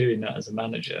shouldn't be doing that as a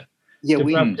manager. Yeah,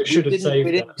 Dubravka should have saved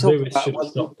that. Lewis should have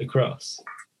stopped the cross.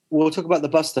 We'll talk about the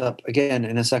bust-up again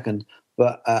in a second,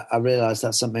 but I realised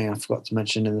that's something I forgot to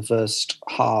mention in the first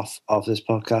half of this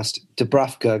podcast.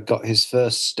 Dubravka got his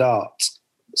first start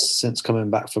since coming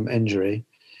back from injury.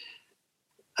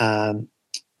 I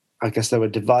guess there were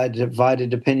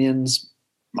divided opinions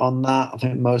on that. I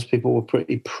think most people were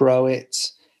pretty pro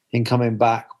it in coming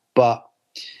back, but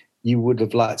you would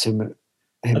have liked him.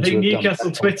 I think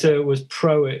Newcastle Twitter was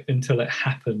pro it until it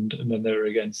happened, and then they were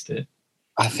against it.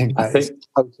 I think that's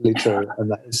totally true,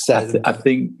 and that is sad. I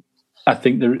think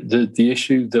the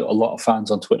issue that a lot of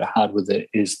fans on Twitter had with it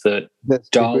is that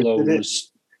Darlow was.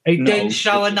 He didn't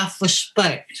show enough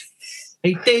respect.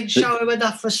 He didn't show him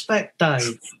enough respect,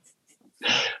 Dave.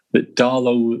 That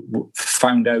Darlow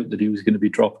found out that he was going to be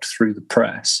dropped through the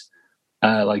press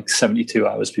like 72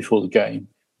 hours before the game,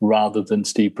 rather than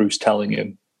Steve Bruce telling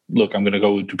him, "Look, I'm going to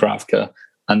go with Dubravka,"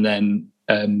 and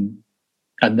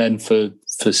then for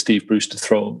Steve Bruce to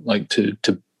throw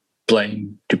to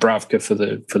blame Dubravka for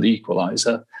the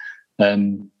equaliser.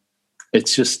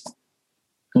 It's just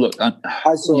look. I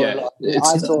saw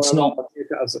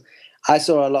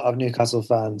a lot of Newcastle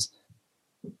fans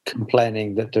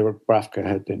complaining that Dubravka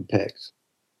had been picked,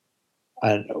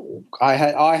 and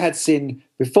I had seen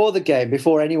before the game,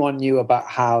 before anyone knew about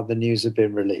how the news had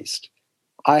been released,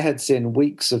 I had seen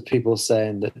weeks of people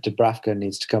saying that Dubravka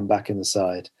needs to come back in the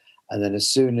side. And then as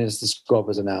soon as the squad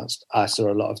was announced, I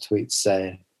saw a lot of tweets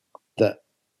saying that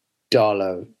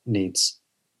Darlow needs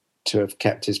to have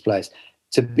kept his place.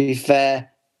 To be fair,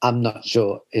 I'm not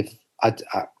sure if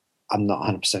I'm not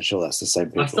 100% sure that's the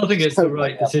same people. I still think it's the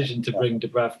right decision to bring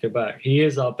Dubravka back. He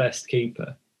is our best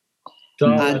keeper.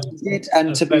 And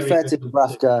to be fair to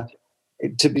Dubravka,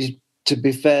 to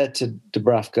be fair to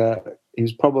Dubravka, he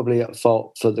was probably at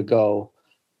fault for the goal,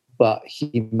 but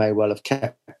he may well have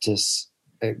kept us.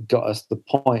 It got us the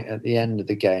point at the end of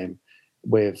the game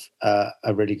with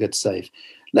a really good save.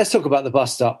 Let's talk about the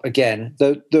bust up again.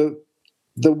 The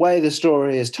way the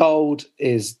story is told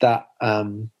is that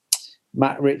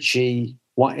Matt Ritchie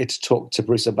wanted to talk to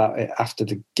Bruce about it after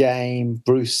the game.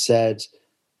 Bruce said,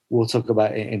 "We'll talk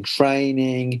about it in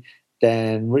training."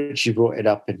 Then Ritchie brought it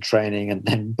up in training, and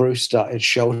then Bruce started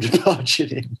shoulder barging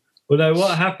him. Well, no,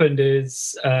 what happened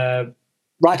is...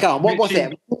 Right, go on. What was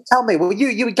it? Tell me. Well,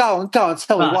 you go on. Tell me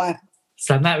what happened.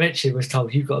 So Matt Ritchie was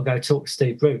told, "You've got to go talk to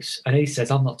Steve Bruce." And he says,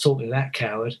 "I'm not talking to that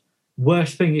coward.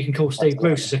 Worst thing you can call Steve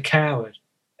Bruce is a coward."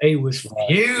 He was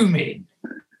fuming.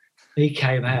 He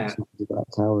came out. That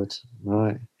coward,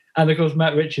 right. And of course,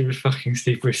 Matt Ritchie was fucking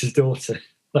Steve Bruce's daughter,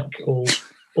 like all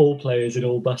players in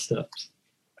all bust-ups.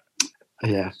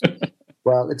 Yeah.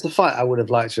 Well, it's a fight I would have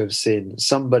liked to have seen.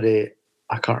 Somebody,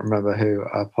 I can't remember who,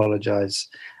 I apologise,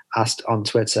 asked on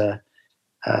Twitter,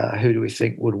 who do we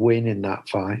think would win in that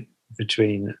fight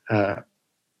between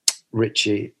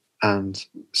Ritchie and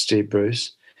Steve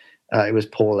Bruce? It was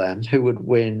Paul M. Who would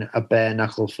win a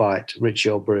bare-knuckle fight, Ritchie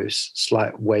or Bruce?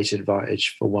 Slight weight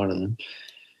advantage for one of them.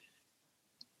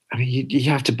 I mean, you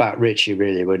have to back Ritchie,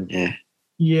 really, wouldn't you?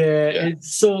 Yeah,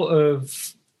 it's sort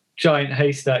of giant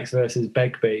haystacks versus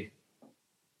Begbie.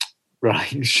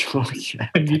 Right, sure, yeah.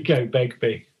 And you go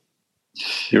Begbie.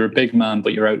 You're a big man,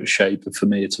 but you're out of shape. And for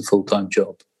me, it's a full-time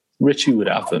job. Ritchie would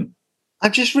have them.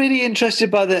 I'm just really interested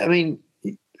by I mean,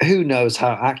 who knows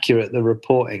how accurate the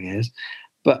reporting is,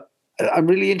 but I'm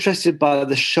really interested by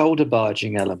the shoulder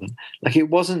barging element. Like, it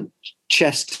wasn't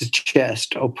chest to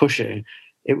chest or pushing.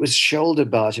 It was shoulder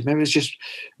barging. Maybe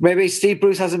Steve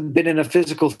Bruce hasn't been in a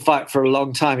physical fight for a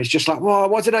long time. He's just like, "Well,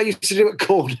 what did I used to do at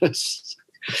corners?"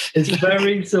 It's a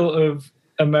very sort of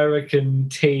American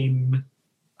teen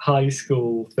high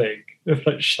school thing of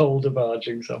like shoulder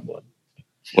barging someone.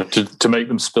 What, to make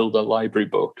them spill their library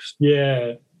books?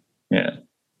 Yeah. Yeah.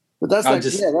 But that's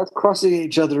that's crossing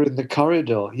each other in the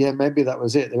corridor. Yeah, maybe that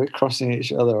was it. They were crossing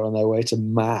each other on their way to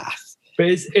math. But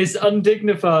it's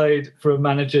undignified for a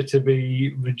manager to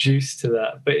be reduced to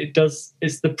that. But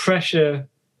it's the pressure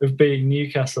of being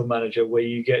Newcastle manager where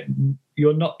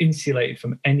you're not insulated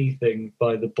from anything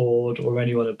by the board or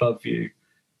anyone above you.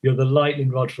 You're the lightning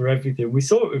rod for everything. We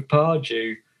saw it with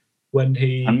Pardew when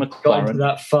he got into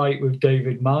that fight with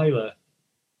David Myler.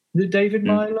 Is it David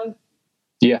Myler?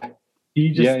 Yeah.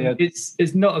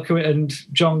 It's not a and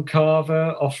John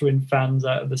Carver offering fans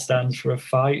out of the stands for a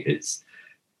fight.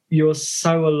 you're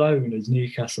so alone as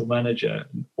Newcastle manager,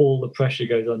 and all the pressure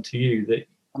goes onto you. That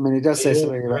I mean, it does say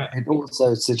something about it.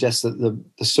 Also suggests that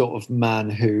the sort of man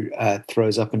who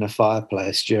throws up in a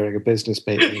fireplace during a business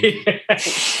meeting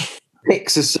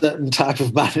picks a certain type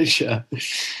of manager.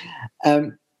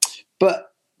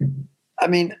 But I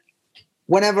mean,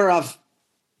 whenever I've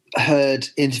heard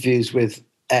interviews with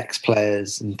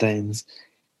ex-players and things,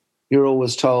 you're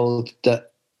always told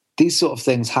that these sort of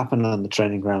things happen on the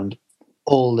training ground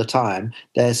all the time.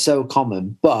 They're so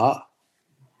common, but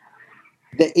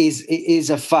it is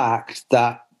a fact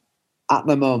that at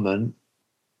the moment,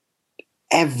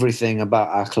 everything about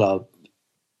our club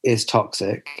is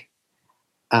toxic,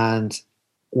 and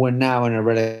we're now in a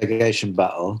relegation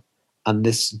battle, and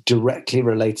this directly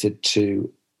related to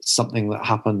something that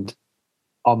happened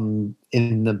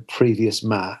in the previous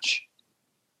match.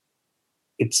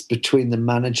 It's between the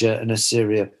manager and a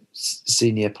senior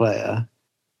player.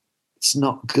 It's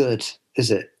not good,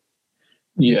 is it?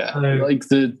 Yeah, like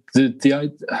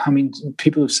I mean,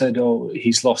 people have said, "Oh,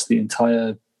 he's lost the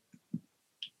entire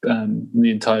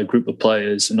group of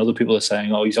players," and other people are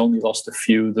saying, "Oh, he's only lost a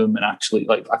few of them." And actually,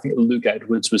 like I think Luke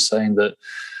Edwards was saying that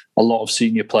a lot of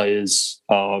senior players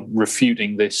are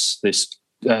refuting this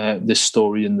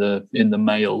story in the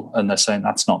Mail, and they're saying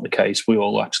that's not the case. We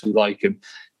all actually like him.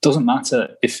 Doesn't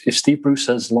matter if Steve Bruce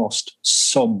has lost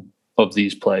some of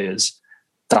these players.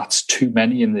 That's too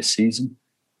many in this season.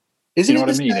 Isn't you know it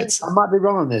what I mean? I might be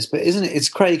wrong on this, but isn't it? It's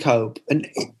Craig Hope, and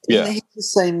isn't he the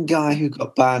same guy who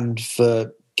got banned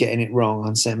for getting it wrong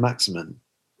on St. Maximin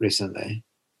recently?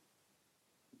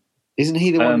 Isn't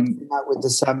he the one who came out with the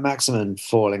St. Maximin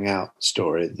falling out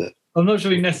story? That I'm not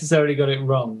sure he necessarily got it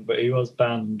wrong, but he was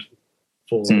banned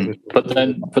for. But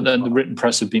then the written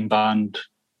press have been banned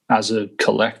as a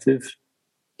collective.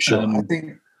 Sure, I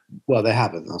think. Well, they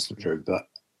haven't. That's not true, but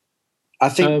I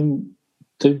think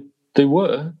they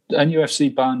were.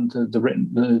 NUFC banned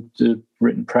the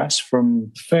written press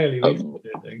from fairly recently,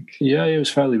 I think. Yeah, it was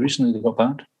fairly recently they got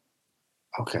banned.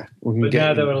 Okay, but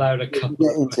now they're allowed a couple.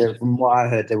 Get into it. From what I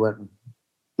heard, they weren't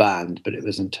banned, but it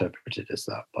was interpreted as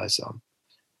that by some.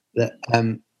 That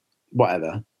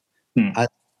whatever. What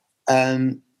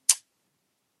am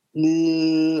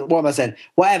I saying?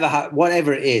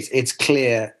 Whatever it is, it's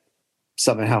clear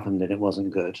something happened and it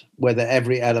wasn't good. Whether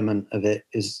every element of it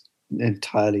is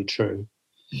entirely true,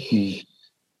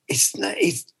 it's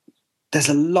there's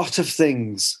a lot of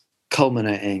things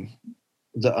culminating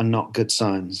that are not good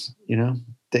signs. You know,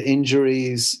 the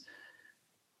injuries,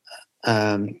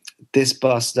 this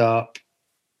bust up,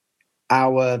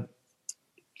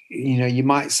 you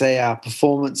might say our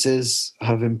performances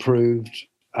have improved.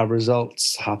 Our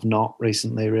results have not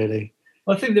recently, really.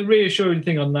 I think the reassuring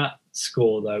thing on that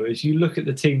score, though, is you look at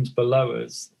the teams below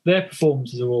us, their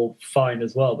performances are all fine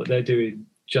as well, but they're doing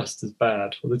just as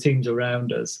bad. Or the teams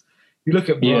around us. You look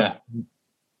at Brighton. Yeah.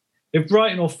 If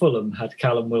Brighton or Fulham had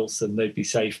Callum Wilson, they'd be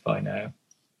safe by now.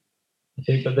 I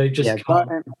think, but they just can't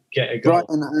get a goal.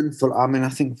 Brighton and Fulham. I mean, I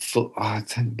think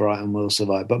Brighton will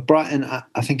survive, but Brighton,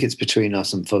 I think it's between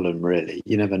us and Fulham. Really,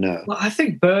 you never know. Well, I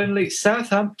think Burnley,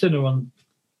 Southampton are on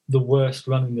the worst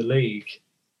run in the league,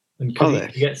 and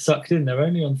could get sucked in. They're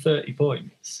only on 30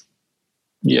 points.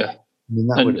 Yeah,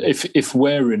 and if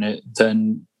we're in it,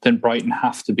 then Brighton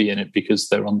have to be in it because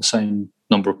they're on the same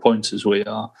number of points as we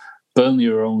are. Burnley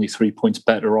are only 3 points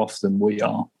better off than we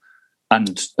are.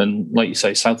 And like you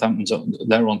say, Southampton's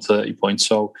they're on 30 points.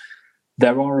 So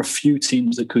there are a few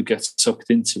teams that could get sucked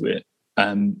into it.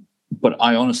 But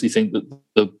I honestly think that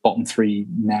the bottom three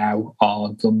now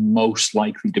are the most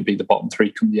likely to be the bottom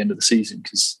three come the end of the season.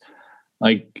 Because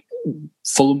like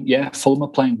Fulham are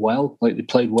playing well. Like they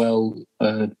played well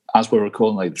as we're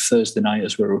recording, like Thursday night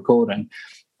as we're recording,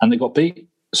 and they got beat.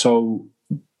 So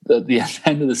at the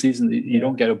end of the season, you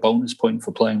don't get a bonus point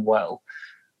for playing well.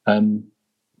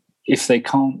 If they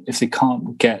can't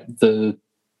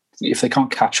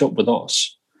catch up with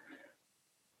us,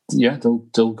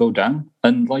 they'll go down.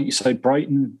 And like you say,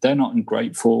 Brighton, they're not in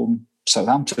great form.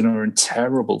 Southampton are in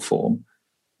terrible form.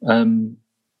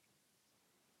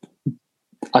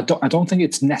 I don't think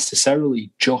it's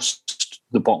necessarily just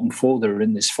the bottom four that are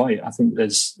in this fight. I think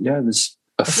there's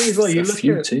a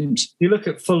few teams. You look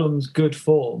at Fulham's good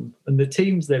form and the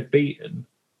teams they've beaten.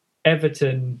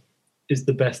 Everton is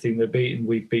the best team they've beaten.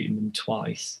 We've beaten them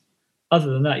twice.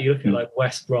 Other than that, you look at like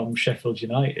West Brom, Sheffield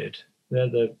United.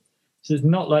 So it's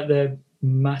not like they're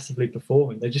massively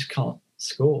performing. They just can't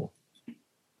score.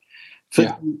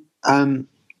 For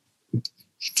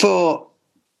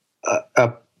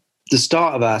the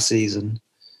start of our season,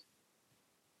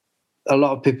 a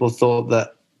lot of people thought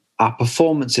that our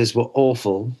performances were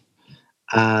awful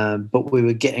but we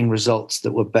were getting results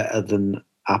that were better than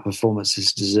our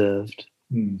performances deserved.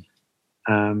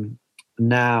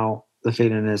 Now the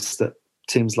feeling is that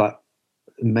teams like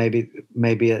maybe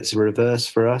it's a reverse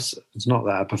for us. It's not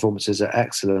that our performances are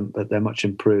excellent, but they're much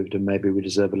improved, and maybe we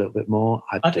deserve a little bit more.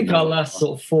 I think our last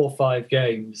sort of 4 or 5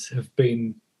 games have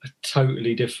been a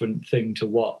totally different thing to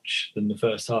watch than the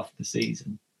first half of the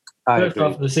season. First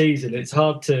half of the season, it's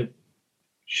hard to...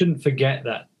 Shouldn't forget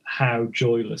that, how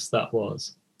joyless that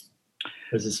was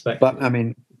as a spectator. But, I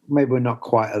mean, maybe we're not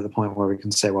quite at the point where we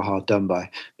can say we're hard done by.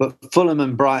 But Fulham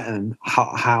and Brighton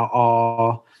have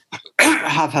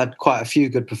had quite a few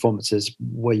good performances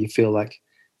where you feel like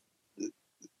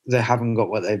they haven't got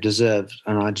what they've deserved,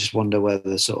 and I just wonder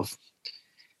whether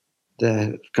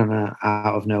they're gonna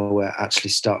out of nowhere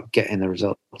actually start getting the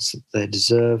results that they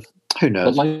deserve. Who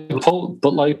knows?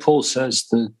 But like Paul says,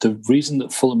 the reason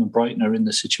that Fulham and Brighton are in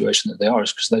the situation that they are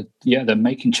is because they're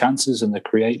making chances and they're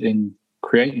creating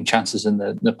chances and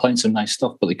they're playing some nice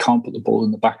stuff, but they can't put the ball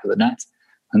in the back of the net,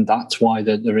 and that's why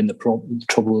they're in the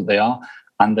trouble that they are.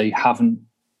 And they haven't,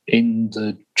 in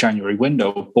the January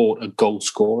window, bought a goal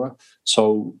scorer.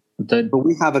 But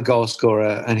we have a goal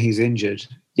scorer and he's injured.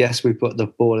 Yes, we put the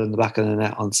ball in the back of the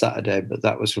net on Saturday, but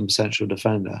that was from central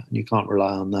defender, and you can't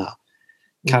rely on that.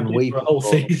 Can we for a whole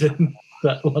season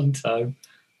that one time?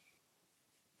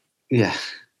 Yeah,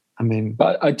 I mean,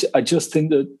 but I just think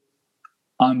that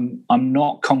I'm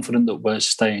not confident that we're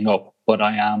staying up, but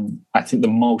I am. I think the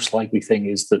most likely thing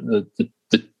is that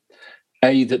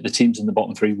that the teams in the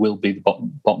bottom 3 will be the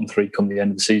bottom 3 come the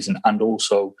end of the season, and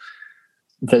also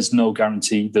there's no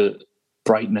guarantee that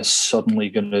Brighton is suddenly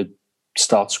going to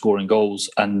start scoring goals,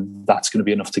 and that's going to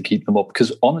be enough to keep them up.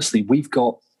 Because honestly, we've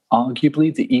got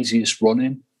arguably the easiest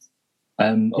run-in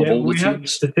of all the teams. We have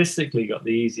statistically got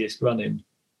the easiest run-in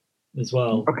as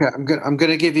well. Okay, I'm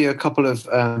going to give you a couple of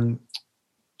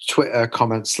Twitter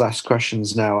comments /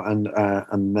 questions now, and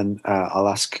then I'll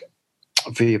ask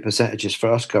for your percentages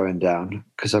for us going down,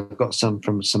 because I've got some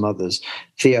from some others.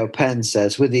 Theo Penn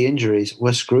says, with the injuries,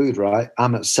 we're screwed, right?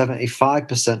 I'm at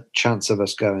 75% chance of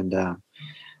us going down.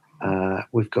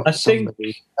 We've got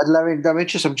somebody. I'm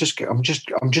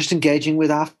just engaging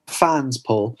with our fans,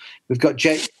 Paul. We've got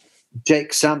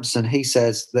Jake Sampson. He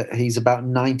says that he's about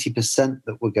 90%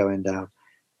 that we're going down.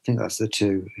 I think that's the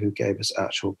two who gave us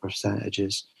actual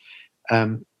percentages.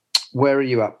 Where are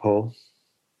you at, Paul?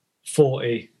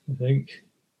 40. I think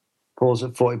Paul's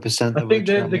at 40%. I think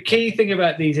the key thing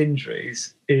about these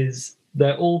injuries is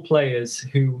they're all players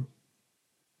who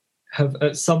have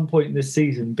at some point this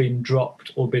season been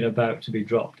dropped or been about to be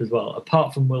dropped as well,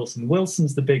 apart from Wilson.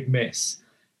 Wilson's the big miss,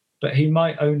 but he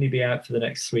might only be out for the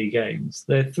next 3 games.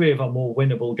 They're 3 of our more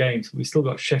winnable games. We've still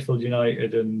got Sheffield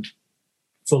United and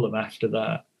Fulham after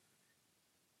that.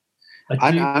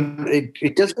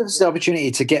 It does give us the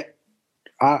opportunity to get...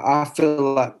 I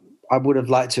feel like I would have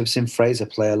liked to have seen Fraser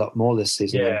play a lot more this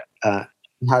season. Yeah.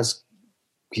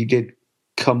 He did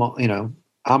come on,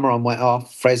 Amaron went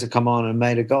off, Fraser come on and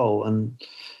made a goal, and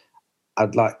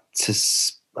I'd like to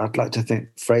think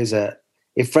Fraser,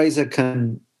 if Fraser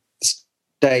can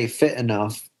stay fit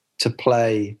enough to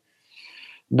play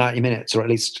 90 minutes, or at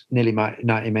least nearly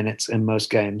 90 minutes in most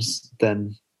games,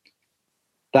 then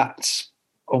that's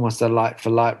almost a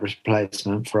light-for-light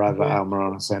replacement for either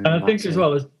Almiron or Sam. And I think as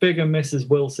well, as big a miss as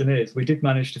Wilson is, we did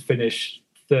manage to finish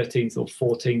 13th or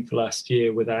 14th last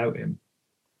year without him.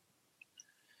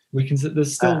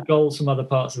 There's still goals from other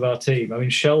parts of our team. I mean,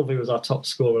 Shelby was our top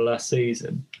scorer last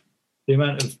season. The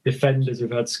amount of defenders we've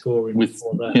had scoring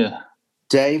before that. Yeah.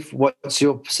 Dave, what's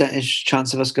your percentage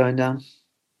chance of us going down?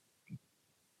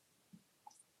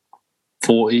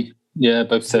 40. Yeah,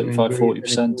 about 35,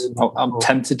 40%. I'm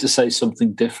tempted to say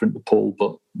something different to Paul,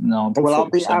 but no, I'm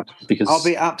probably 40%. I'll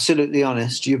be absolutely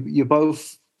honest. You're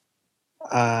both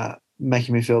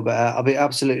making me feel better. I'll be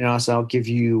absolutely honest. I'll give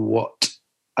you what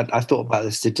I thought about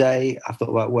this today. I thought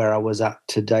about where I was at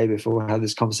today before we had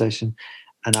this conversation,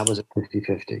 and I was at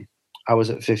 50-50. I was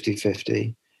at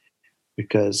 50-50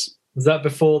 because... Was that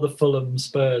before the Fulham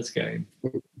Spurs game?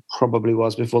 It probably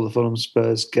was before the Fulham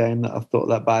Spurs game that I thought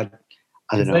that bad.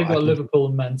 I don't know. They've got Liverpool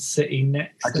and Man City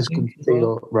next. I just couldn't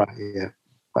feel right. Yeah,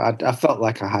 but I felt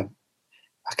like I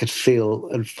could feel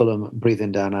Fulham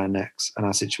breathing down our necks and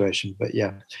our situation. But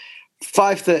yeah,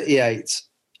 538,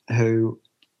 who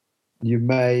you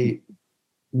may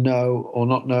know or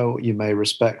not know, you may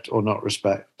respect or not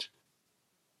respect.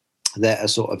 They're a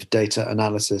sort of data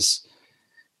analysis,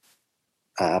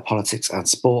 politics and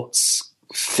sports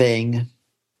thing.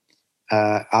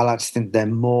 I like to think they're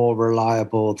more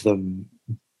reliable than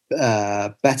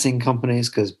betting companies,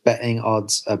 because betting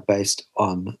odds are based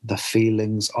on the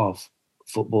feelings of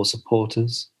football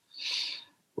supporters,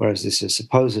 whereas this is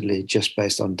supposedly just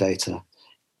based on data.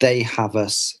 They have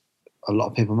us, a lot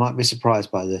of people might be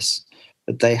surprised by this,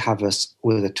 but they have us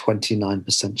with a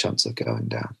 29% chance of going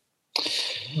down.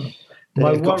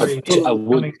 My worry is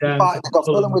coming down. They've got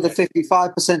Fulham with a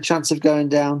 55% chance of going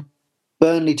down,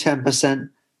 Burnley 10%,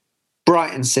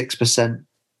 Brighton 6%,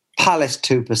 Palace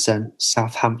 2%,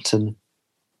 Southampton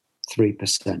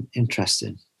 3%.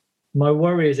 Interesting. My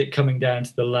worry is it coming down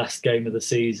to the last game of the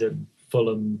season,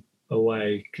 Fulham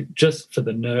away, just for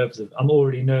the nerves of. I'm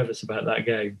already nervous about that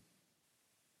game.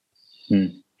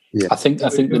 Yeah. I think our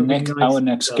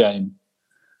next game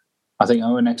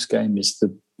is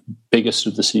the biggest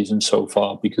of the season so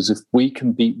far, because if we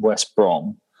can beat West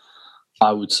Brom,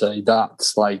 I would say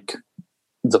that's like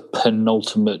the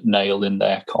penultimate nail in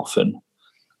their coffin,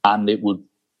 and it would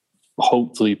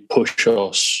hopefully push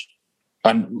us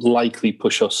and likely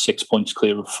push us 6 points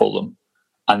clear of Fulham.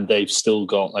 And they've still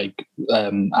got, like,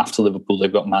 after Liverpool,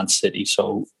 they've got Man City.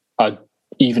 So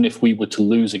even if we were to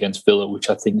lose against Villa, which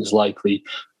I think is likely,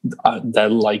 they're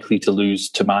likely to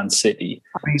lose to Man City.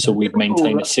 So we've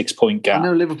maintained a 6 point gap. I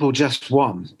know Liverpool just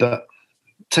won, but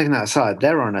taking that aside,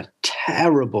 they're on a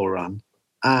terrible run.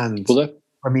 And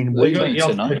we got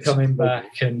Jota coming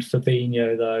back and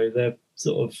Fabinho, though.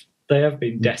 They have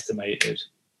been decimated.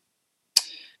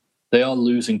 They are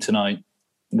losing tonight.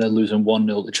 They're losing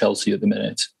 1-0 to Chelsea at the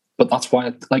minute. But that's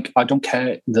why, I don't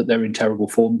care that they're in terrible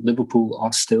form. Liverpool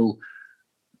are still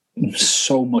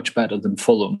so much better than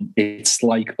Fulham. It's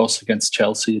like us against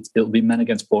Chelsea. It'll be men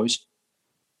against boys.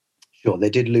 Sure, they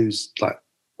did lose, 6-1,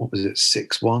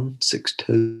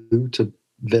 6-2 to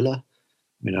Villa.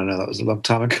 I mean, I know that was a long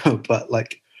time ago, but,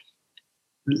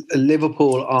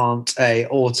 Liverpool aren't a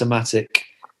automatic...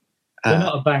 They're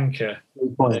not a banker.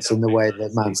 Points in the way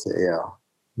that Man City are.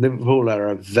 Liverpool are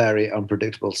a very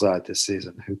unpredictable side this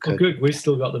season. Good. We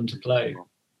still got them to play.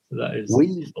 So that is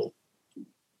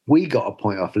we got a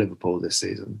point off Liverpool this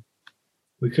season.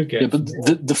 We could get. Yeah, but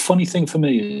the funny thing for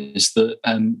me is that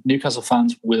Newcastle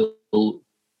fans will,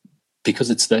 because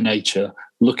it's their nature,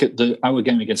 look at our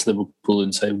game against Liverpool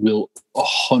and say we'll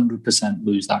 100%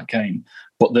 lose that game.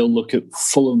 But they'll look at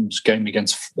Fulham's game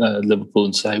against Liverpool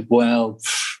and say, well,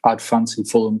 I'd fancy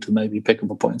Fulham to maybe pick up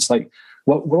a point. It's like,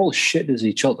 well, we're all shit as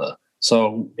each other.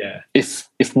 So if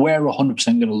we're 100%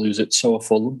 going to lose it, so are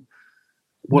Fulham.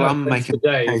 Well, I'm making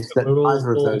the case that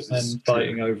either of those men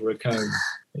fighting over a cone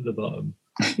at the bottom.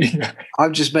 Yeah.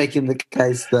 I'm just making the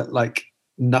case that,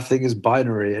 nothing is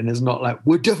binary, and it's not like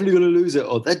we're definitely going to lose it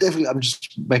or they're definitely. I'm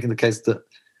just making the case that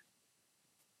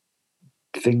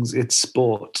it's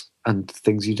sport, and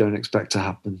things you don't expect to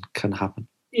happen can happen.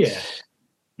 Yeah.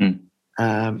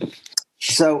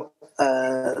 So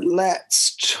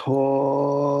let's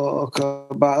talk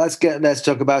about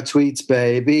tweets,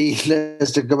 baby.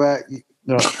 Let's talk about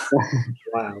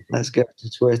wow. Let's get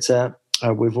to Twitter.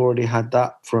 We've already had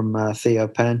that from Theo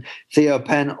Penn. Theo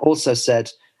Penn also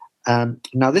said,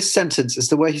 now this sentence is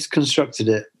the way he's constructed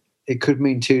it. It could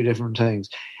mean two different things.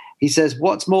 He says,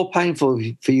 what's more painful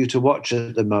for you to watch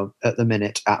at the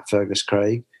minute at Fergus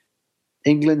Craig?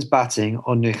 England's batting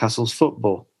or Newcastle's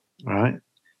football, right?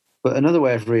 But another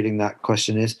way of reading that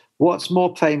question is, what's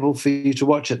more painful for you to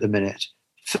watch at the minute?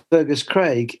 Fergus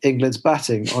Craig, England's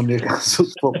batting or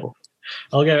Newcastle's football?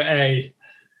 I'll go A.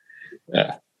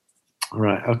 Yeah.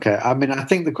 Right, okay. I mean, I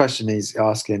think the question he's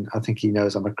asking, I think he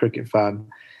knows I'm a cricket fan.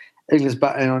 England's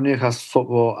batting or Newcastle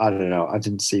football? I don't know. I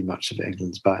didn't see much of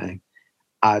England's batting.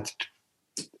 I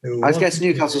guess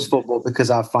Newcastle's football because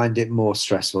I find it more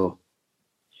stressful.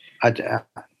 But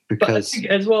I think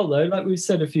as well, though, like we've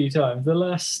said a few times, the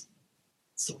last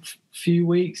few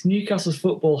weeks, Newcastle's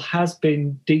football has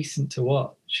been decent to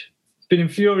watch. It's been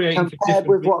infuriating. Compared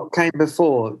with what came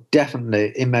before,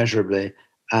 definitely, immeasurably.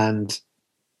 And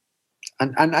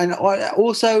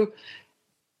also,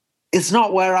 it's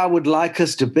not where I would like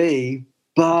us to be,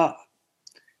 but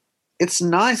it's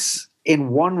nice in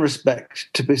one respect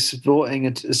to be supporting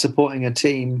a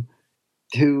team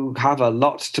who have a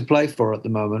lot to play for at the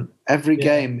moment. Every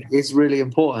game is really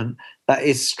important. That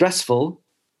is stressful,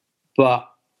 but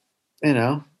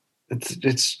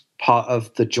it's part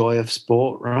of the joy of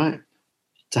sport, right?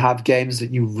 To have games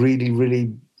that you really,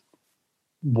 really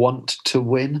want to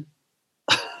win.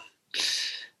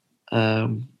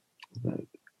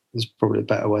 There's probably a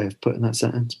better way of putting that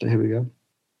sentence, but here we go.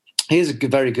 Here's a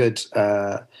very good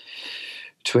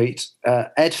tweet.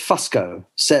 Ed Fusco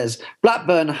says,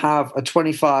 Blackburn have a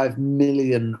 25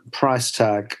 million price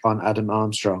tag on Adam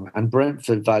Armstrong and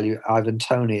Brentford value Ivan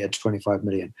Toney at 25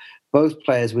 million. Both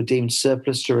players were deemed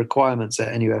surplus to requirements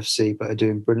at NUFC, but are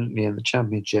doing brilliantly in the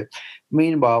Championship.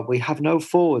 Meanwhile, we have no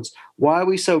forwards. Why are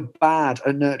we so bad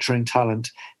at nurturing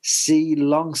talent? See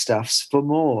Longstaffs for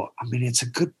more. I mean, it's a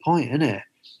good point, isn't it?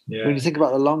 Yeah. When you think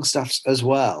about the Longstaffs as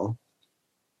well.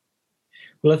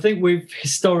 Well, I think we've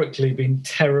historically been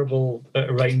terrible at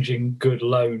arranging good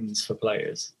loans for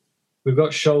players. We've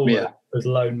got Scholler as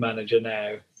loan manager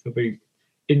now. It'll be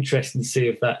interesting to see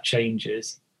if that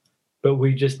changes. But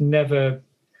we just never...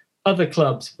 Other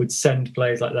clubs would send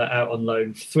players like that out on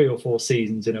loan 3 or 4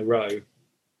 seasons in a row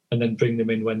and then bring them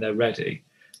in when they're ready.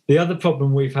 The other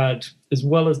problem we've had, as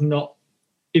well as not...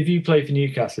 If you play for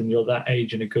Newcastle and you're that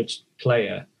age and a good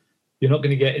player, you're not going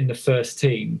to get in the first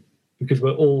team because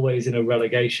we're always in a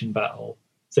relegation battle.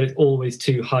 So it's always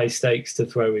too high stakes to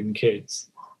throw in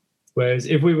kids. Whereas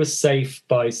if we were safe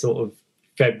by sort of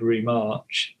February,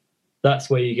 March...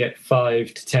 That's where you get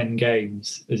 5 to 10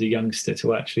 games as a youngster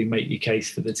to actually make your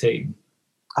case for the team.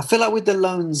 I feel like with the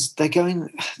loans, they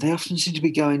often seem to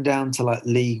be going down to like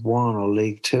League One or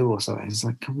League Two or something. It's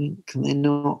like, can they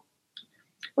not?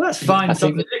 Well, that's fine.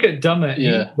 Look at Dummett.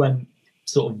 Yeah. He went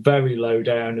sort of very low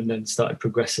down and then started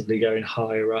progressively going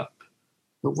higher up.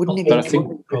 But wouldn't it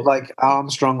be like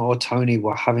Armstrong or Tony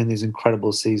were having these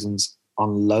incredible seasons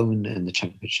on loan in the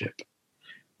Championship?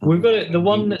 We've got it. The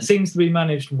one that seems to be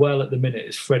managed well at the minute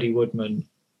is Freddie Woodman,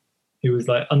 who was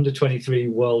like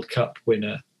under-23 World Cup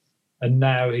winner. And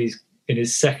now he's in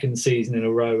his second season in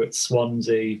a row at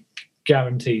Swansea,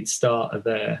 guaranteed starter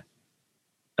there.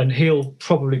 And he'll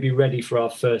probably be ready for our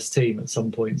first team at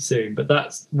some point soon. But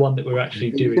that's one that we're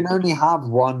actually doing. You can only have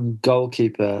one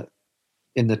goalkeeper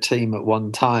in the team at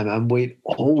one time, and we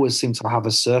always seem to have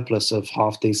a surplus of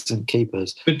half-decent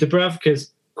keepers. But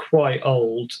Dubravka's quite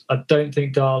old. I don't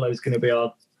think Darlow's going to be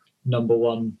our number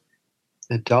one.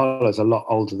 Darlow's a lot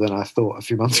older than I thought a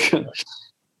few months ago.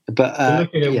 But we're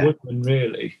looking at Woodman,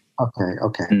 really.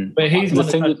 Okay. But he's one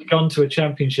that's gone to a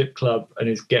Championship club and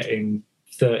is getting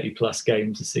 30 plus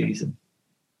games a season.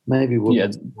 Maybe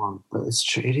Woodman's one, but it's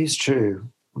true. It is true.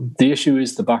 The issue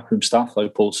is the backroom staff,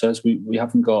 like Paul says. We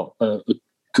haven't got a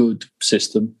good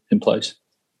system in place.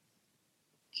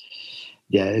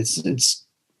 Yeah,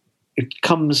 it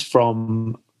comes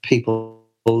from people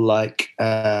like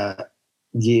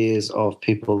years of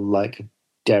people like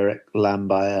Derek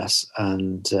Lambias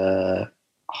and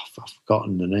I've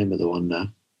forgotten the name of the one now.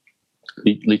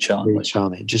 Lee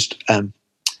Charnley. Just they're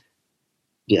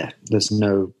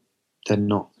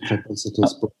not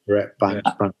publicities, but direct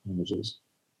branch managers.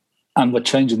 And we're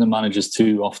changing the managers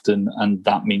too often, and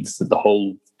that means that the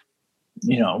whole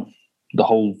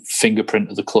fingerprint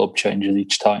of the club changes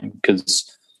each time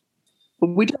because.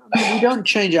 We don't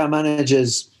change our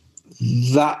managers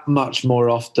that much more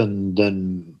often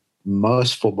than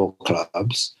most football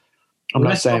clubs. I'm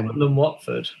not saying than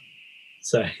Watford.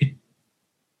 Say.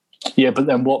 Yeah, but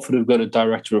then Watford have got a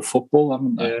director of football,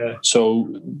 haven't they? Yeah.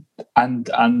 So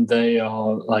and they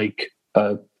are like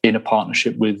in a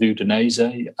partnership with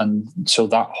Udinese, and so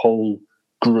that whole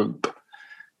group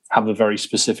have a very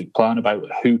specific plan about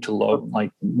who to loan,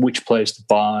 like which players to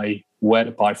buy, where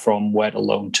to buy from, where to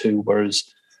loan to, whereas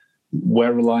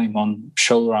we're relying on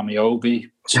Shola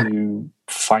Amiobi to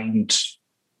find,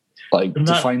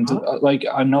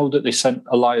 I know that they sent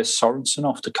Elias Sorensen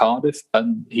off to Cardiff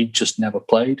and he just never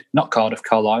played. Not Cardiff,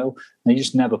 Carlisle. And he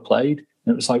just never played.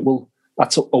 And it was like, well,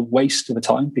 that's a waste of a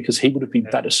time because he would have been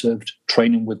better served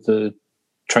training with the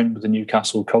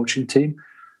Newcastle coaching team.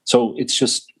 So it's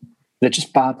just, they're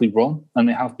just badly run and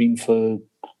they have been for,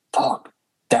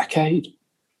 decade.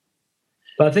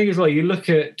 But I think as well, you look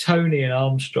at Tony and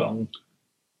Armstrong,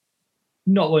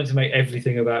 not wanting to make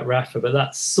everything about Rafa, but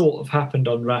that sort of happened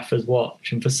on Rafa's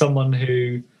watch. And for someone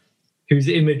whose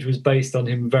image was based on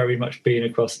him very much being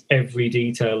across every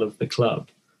detail of the club,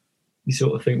 you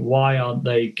sort of think, why aren't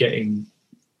they getting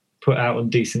put out on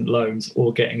decent loans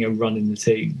or getting a run in the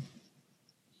team?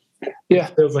 Yeah.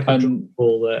 It feels like a drop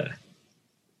ball there.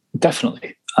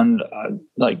 Definitely. And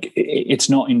it's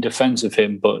not in defence of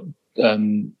him, but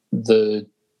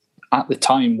at the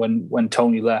time when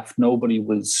Tony left, nobody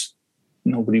was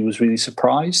really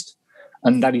surprised,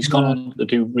 and that he's gone on to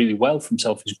do really well for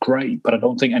himself is great. But I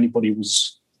don't think anybody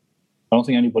was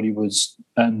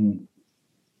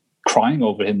crying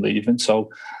over him leaving. So,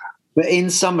 but in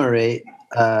summary,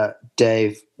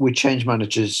 Dave, we change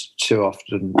managers too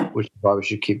often, which is why we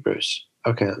should keep Bruce.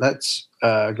 Okay, let's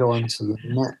go on to the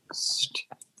next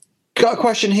Got a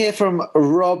question here from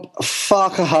Rob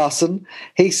Farquharson.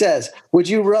 He says, would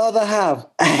you rather have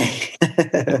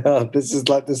this is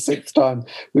like the 6th time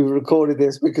we've recorded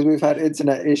this because we've had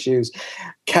internet issues.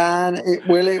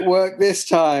 Will it work this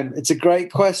time? It's a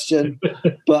great question,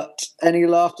 but any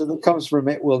laughter that comes from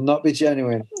it will not be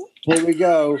genuine. Here we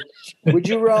go. Would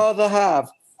you rather have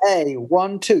A,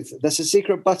 one tooth? There's a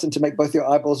secret button to make both your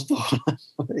eyeballs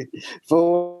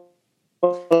fall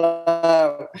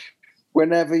out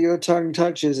whenever your tongue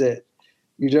touches it.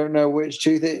 You don't know which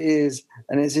tooth it is,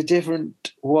 and it's a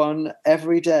different one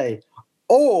every day.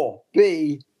 Or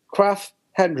B, Kraft,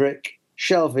 Hendrick,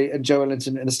 Shelby, and Joe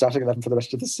Ellington in a starting 11 for the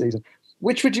rest of the season.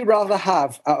 Which would you rather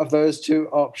have out of those two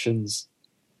options?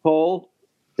 Paul,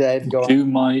 Dave, go on. Do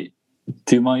my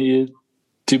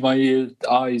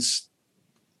eyes,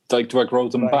 like, do I grow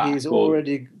them back? He's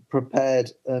already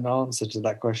prepared an answer to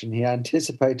that question. He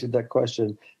anticipated that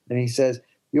question, and he says,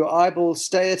 your eyeballs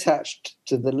stay attached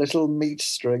to the little meat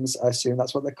strings. I assume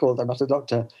that's what they're called. I'm not a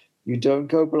doctor. You don't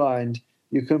go blind.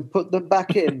 You can put them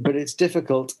back in, but it's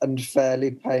difficult and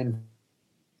fairly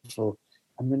painful.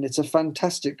 I mean, it's a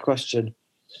fantastic question.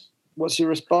 What's your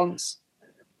response,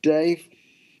 Dave?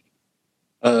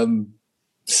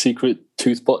 Secret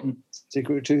tooth button.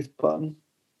 Secret tooth button?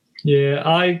 Yeah,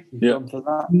 For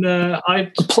that? No,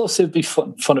 Plus, it'd be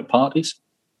fun at parties.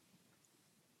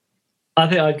 I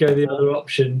think I'd go the other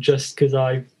option just because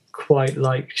I quite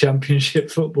like Championship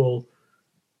football.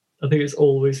 I think it's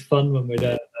always fun when we're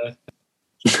down there.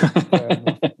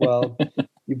 Well,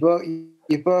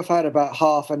 you both had about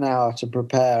half an hour to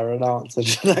prepare an answer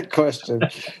to that question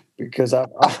because I've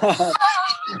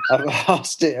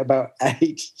asked it about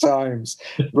 8 times.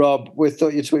 Rob, we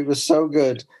thought your tweet was so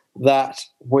good that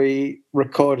we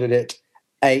recorded it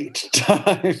 8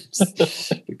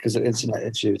 times because of internet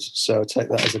issues. So take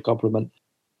that as a compliment.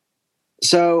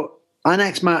 So our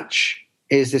next match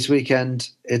is this weekend.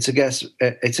 It's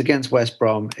against West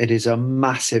Brom. It is a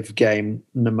massive game,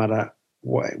 no matter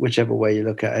whichever way you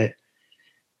look at it.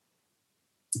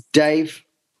 Dave,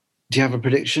 do you have a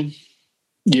prediction?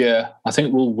 Yeah, I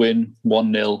think we'll win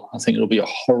 1-0. I think it'll be a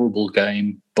horrible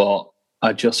game, but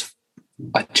I just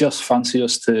fancy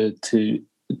us to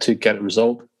get a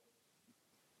result.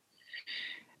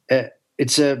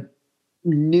 It's a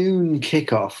noon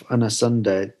kickoff on a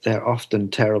Sunday. They're often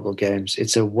terrible games.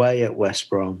 It's away at West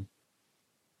Brom.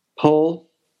 Paul?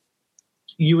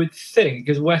 You would think,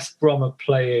 because West Brom are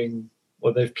playing,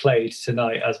 or they've played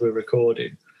tonight as we're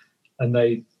recording, and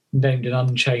they named an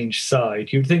unchanged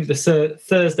side. You'd think the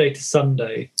Thursday to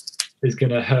Sunday is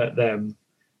going to hurt them.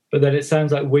 But then it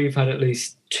sounds like we've had at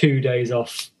least 2 days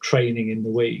off training in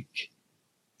the week.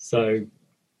 So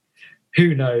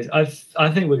who knows? I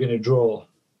think we're going to draw.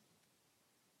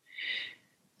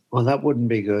 Well, that wouldn't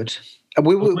be good. I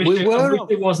wish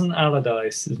it wasn't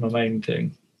Allardyce is my main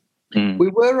thing. We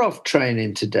were off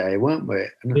training today, weren't we?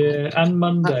 Yeah, and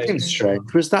Monday. That seems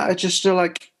strange. Was that just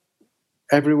like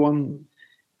everyone?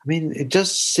 I mean, it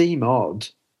does seem odd.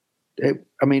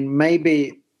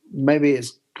 Maybe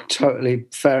it's totally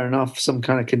fair enough, some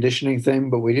kind of conditioning thing,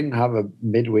 but we didn't have a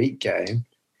midweek game.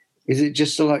 Is it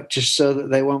just so that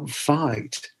they won't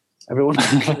fight? Everyone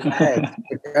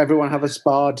have a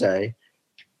spa day,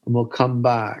 and we'll come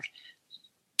back.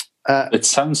 It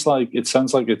sounds like it's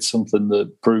something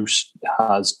that Bruce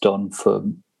has done for,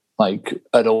 like,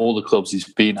 at all the clubs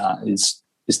he's been at, is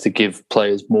to give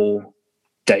players more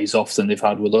days off than they've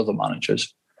had with other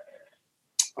managers.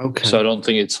 Okay. So I don't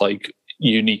think it's like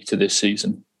unique to this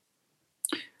season.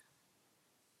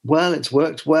 Well, it's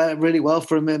worked really well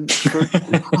for him.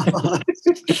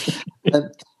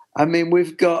 I mean,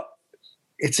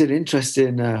 it's an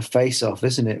interesting face-off,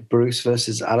 isn't it? Bruce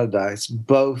versus Allardyce,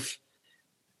 both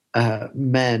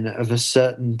men of a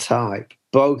certain type,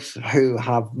 both who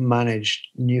have managed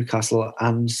Newcastle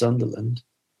and Sunderland.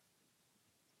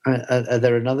 Are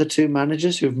there another 2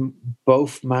 managers who've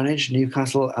both managed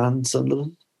Newcastle and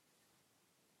Sunderland?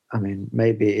 I mean,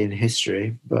 maybe in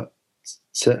history, but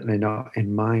certainly not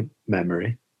in my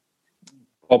memory.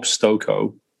 Bob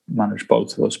Stokoe managed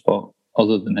both of us, but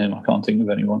other than him, I can't think of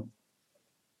anyone.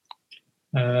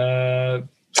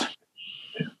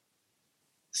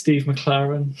 Steve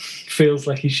McLaren feels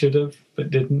like he should have, but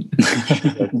didn't.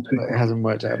 It hasn't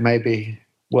worked out. Maybe.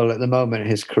 Well, at the moment,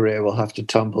 his career will have to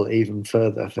tumble even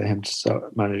further for him to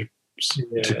manage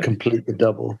to complete the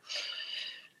double.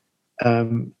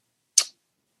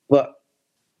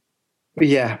 But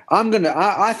yeah,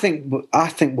 I think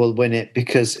we'll win it,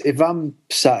 because if I'm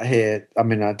sat here, I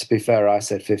mean, to be fair, I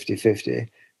said 50-50.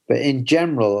 But in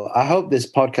general, I hope this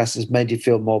podcast has made you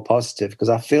feel more positive, because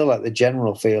I feel like the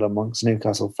general feel amongst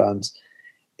Newcastle fans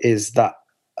is that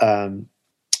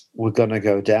we're going to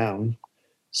go down.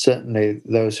 Certainly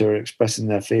those who are expressing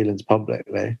their feelings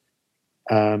publicly.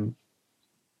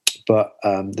 But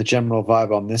the general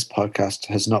vibe on this podcast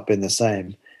has not been the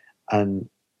same. And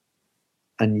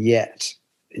yet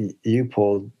you,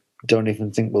 Paul, don't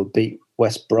even think we'll beat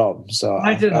West Brom. So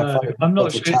I don't know. I'm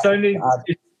not sure.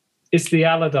 It's the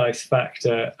Allardyce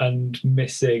factor and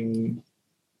missing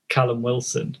Callum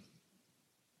Wilson.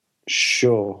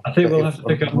 Sure. I think we'll have to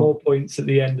pick up more points at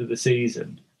the end of the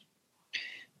season.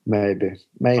 Maybe.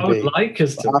 I would like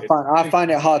us to. I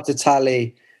find it hard to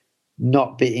tally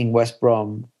not beating West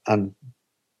Brom and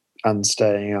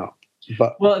staying up.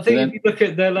 But I think if you look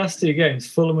at their last two games,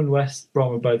 Fulham and West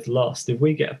Brom are both lost. If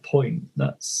we get a point,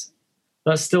 that's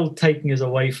still taking us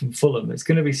away from Fulham. It's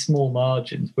going to be small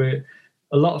margins.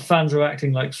 A lot of fans are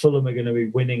acting like Fulham are going to be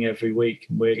winning every week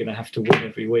and we're going to have to win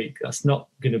every week. That's not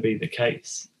going to be the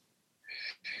case.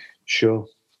 Sure.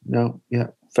 No, yeah,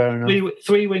 fair enough.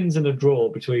 3 wins and a draw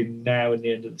between now and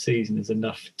the end of the season is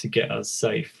enough to get us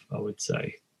safe, I would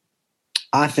say.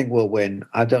 I think we'll win.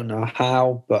 I don't know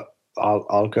how, but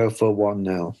I'll go for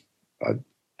 1-0.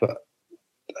 But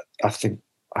I think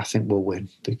we'll win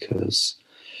because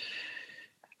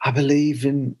I believe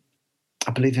in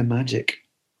magic.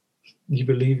 You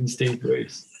believe in Steve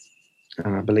Bruce?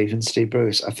 And I believe in Steve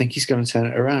Bruce. I think he's going to turn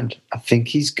it around.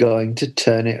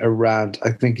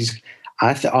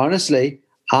 Honestly,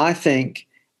 I think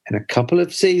in a couple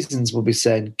of seasons we'll be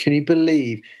saying, can you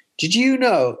believe, did you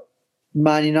know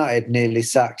Man United nearly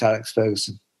sacked Alex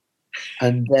Ferguson?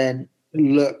 And then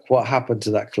look what happened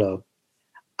to that club.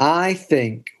 I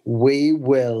think we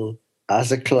will,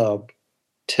 as a club,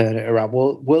 turn it around.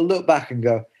 We'll look back and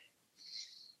go,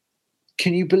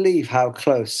 can you believe how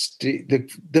close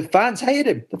the fans hated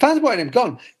him? The fans wanted him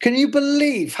gone. Can you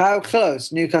believe how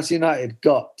close Newcastle United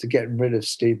got to getting rid of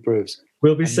Steve Bruce?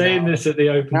 We'll be saying this at the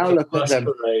Open Now look at them.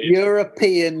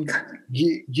 Parade.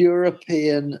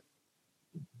 European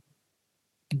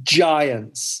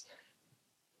giants.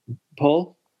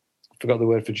 Paul? I forgot the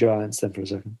word for giants then for a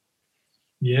second.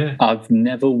 Yeah. I've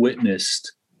never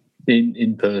witnessed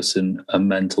in person a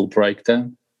mental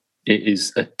breakdown. It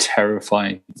is a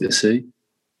terrifying to see.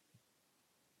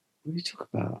 What are you talking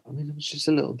about? I mean, it was just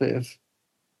a little bit of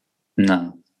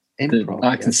improv.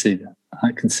 I can see that.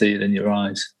 I can see it in your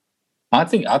eyes. I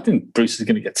think Bruce is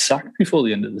going to get sacked before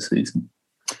the end of the season.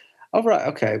 Oh, right.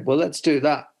 Okay. Well, let's do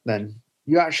that then.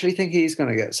 You actually think he's going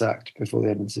to get sacked before the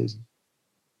end of the season?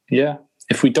 Yeah.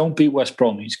 If we don't beat West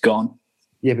Brom, he's gone.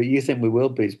 Yeah, but you think we will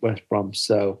beat West Brom.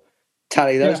 So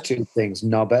tally those two things,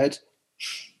 knobhead.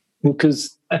 Well,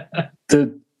 because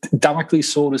the Damocles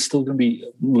sword is still going to be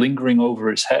lingering over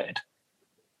his head.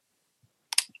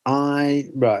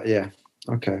 Yeah.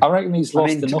 Okay. I reckon he's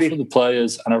lost enough of the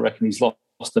players, and I reckon he's lost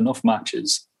enough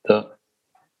matches that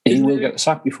he will get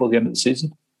sacked before the end of the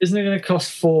season. Isn't it going to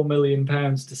cost £4 million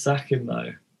to sack him,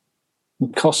 though?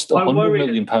 It cost £100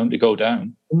 million to go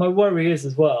down. Well, my worry is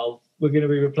as well, we're going to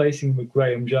be replacing him with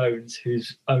Graham Jones,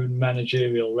 whose own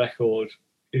managerial record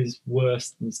is worse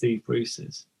than Steve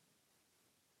Bruce's.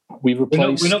 We're not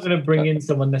going to bring in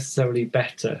someone necessarily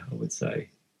better, I would say.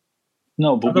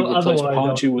 No, but we replaced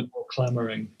Pardew with more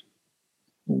clamouring.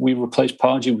 We replaced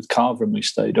Pardew with Carver and we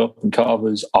stayed up, and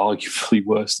Carver's arguably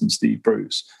worse than Steve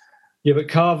Bruce. Yeah, but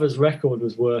Carver's record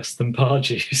was worse than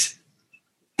Pardew's.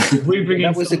 If we bring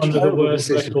in someone with a worse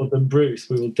record than Bruce,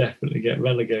 we will definitely get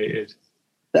relegated.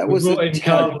 That was a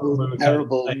terrible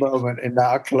moment in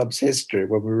our club's history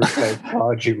when we replaced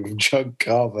Pardew with John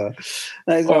Carver.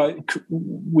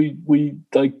 We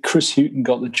Chris Hughton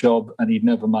got the job and he'd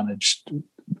never managed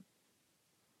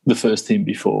the first team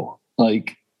before. I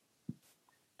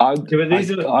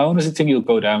honestly think he'll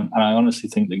go down, and I honestly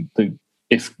think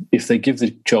if they give the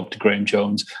job to Graham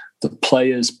Jones, the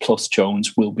players plus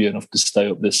Jones will be enough to stay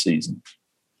up this season.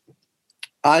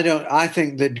 I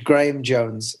think that Graham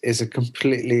Jones is a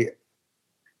completely.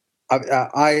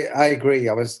 I agree.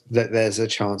 That there's a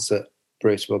chance that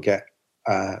Bruce will get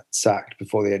sacked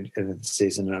before the end of the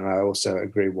season, and I also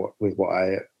agree with what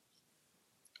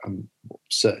I'm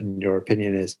certain your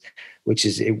opinion is, which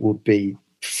is it would be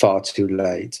far too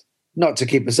late. Not to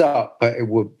keep us up, but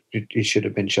he should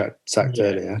have been sacked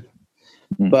earlier.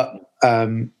 Mm. But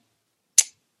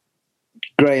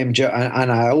Graham Jones,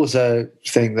 and I also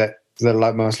think that the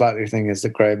most likely thing is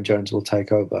that Graham Jones will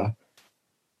take over.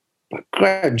 But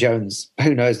Graham Jones,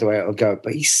 who knows the way it'll go?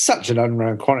 But he's such an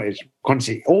unknown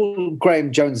quantity. All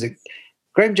Graham Jones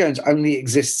only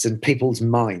exists in people's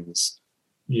minds.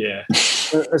 Yeah,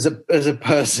 as a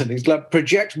person, he's like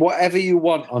project whatever you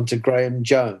want onto Graham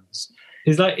Jones.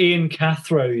 He's like Ian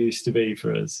Cathro used to be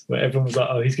for us, where everyone was like,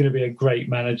 oh, he's going to be a great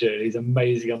manager. He's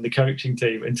amazing on the coaching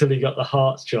team, until he got the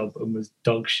Hearts job and was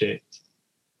dog shit.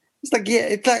 It's like,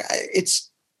 yeah,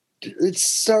 it's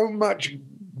so much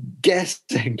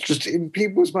guessing just in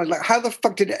people's minds. Like, how the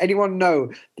fuck did anyone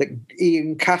know that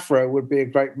Ian Cathro would be a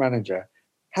great manager?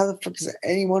 How the fuck does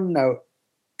anyone know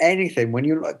anything when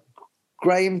you're like,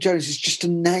 Graham Jones is just a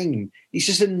name. He's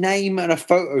just a name and a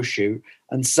photo shoot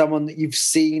and someone that you've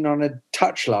seen on a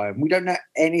touchline. We don't know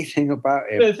anything about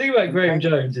him. The thing about Graham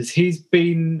Jones is he's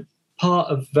been part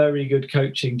of very good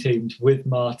coaching teams with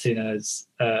Martinez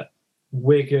at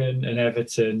Wigan and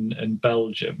Everton and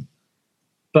Belgium.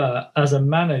 But as a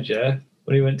manager,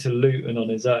 when he went to Luton on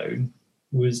his own,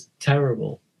 was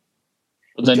terrible.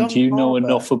 But then, do you know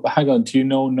enough about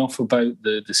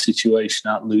the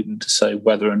situation at Luton to say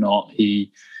whether or not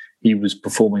he was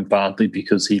performing badly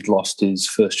because he'd lost his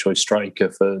first choice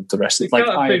striker for the rest of the... Like,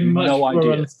 I have no idea.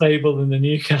 More unstable than the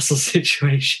Newcastle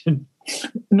situation.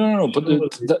 No, but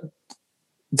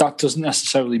that doesn't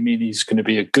necessarily mean he's going to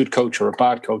be a good coach or a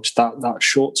bad coach. That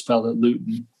short spell at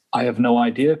Luton, I have no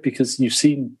idea, because you've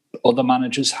seen other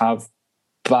managers have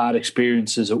bad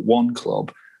experiences at one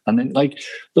club. And then, like,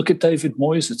 look at David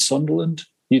Moyes at Sunderland.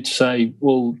 You'd say,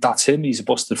 well, that's him. He's a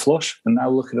busted flush. And now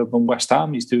look at him on West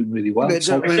Ham. He's doing really well. If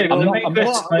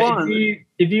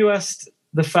you asked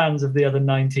the fans of the other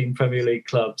 19 Premier League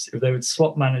clubs if they would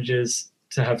swap managers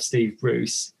to have Steve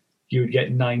Bruce, you would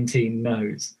get 19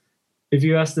 no's. If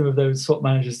you asked them if they would swap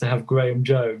managers to have Graham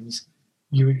Jones,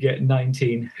 you would get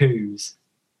 19 who's.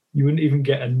 You wouldn't even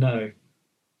get a no.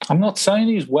 I'm not saying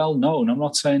he's well known. I'm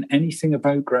not saying anything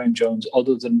about Graham Jones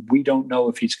other than we don't know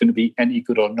if he's going to be any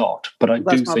good or not. But I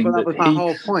do think that my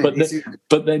whole point. But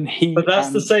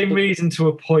that's the same reason to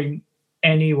appoint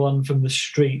anyone from the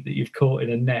street that you've caught in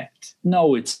a net.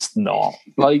 No, it's not.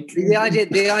 Like the idea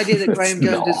that Graham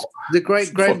Jones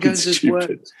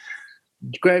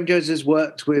has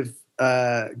worked with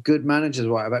good managers.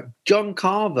 Right? About John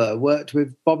Carver worked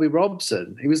with Bobby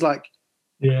Robson. He was like.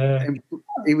 Yeah,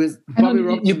 he was. Bobby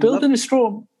Robson. You're building a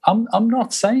straw. I'm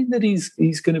not saying that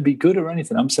he's going to be good or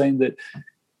anything. I'm saying that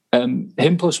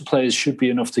him plus the players should be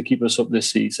enough to keep us up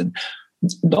this season.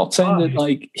 Not saying that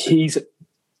like he's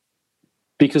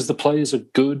because the players are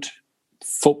good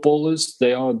footballers.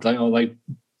 They are like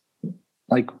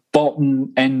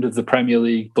bottom end of the Premier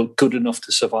League, but good enough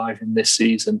to survive in this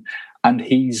season. And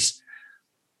he's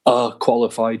a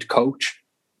qualified coach.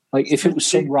 Like if it was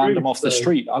some random off the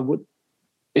street, I would.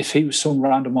 If he was some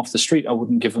random off the street, I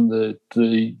wouldn't give him the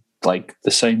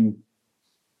same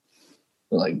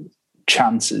like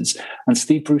chances. And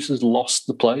Steve Bruce has lost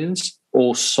the players,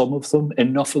 or some of them,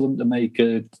 enough of them to make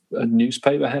a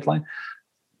newspaper headline.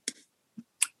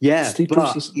 Yeah, Steve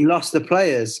Bruce he lost the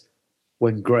players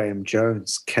when Graham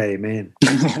Jones came in.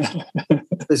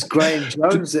 It's Graham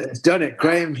Jones that has done it.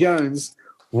 Graham Jones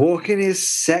walking his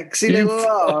sexy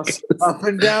little ass up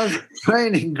and down the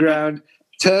training ground.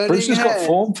 Bruce has got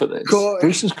form for this.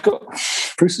 Bruce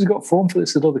has got form for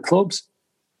this at other clubs.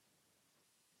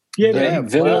 Yeah,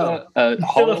 Villa,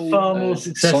 still a far more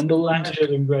successful manager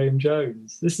than Graham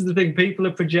Jones. This is the thing; people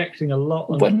are projecting a lot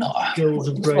on the skills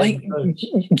of Graham Jones.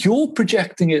 You're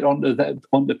projecting it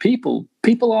onto people.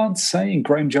 People aren't saying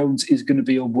Graham Jones is going to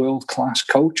be a world-class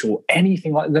coach or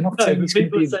anything like that. They're not saying he's going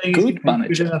to be a good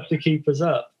manager. Good enough to keep us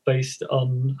up based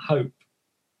on hope.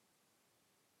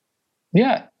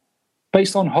 Yeah.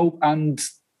 Based on hope and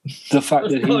the fact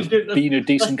that he's been a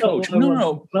decent coach.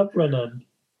 No. Run on.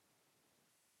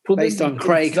 Based on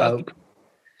Craig Hope.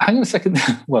 Hang on a second.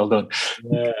 Well done.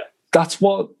 Yeah. That's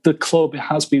what the club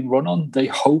has been run on. They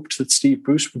hoped that Steve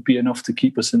Bruce would be enough to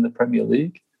keep us in the Premier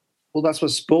League. Well, that's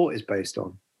what sport is based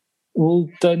on. Well,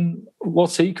 then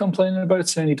what's he complaining about,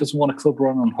 saying he doesn't want a club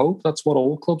run on hope? That's what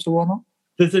all clubs are run on.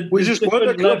 We just want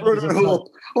a club run on hope.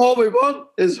 All we want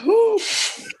is hope.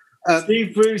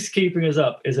 Steve Bruce keeping us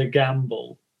up is a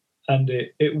gamble, and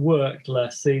it worked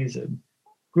last season.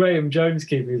 Graham Jones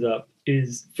keeping us up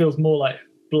feels more like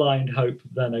blind hope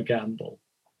than a gamble,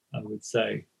 I would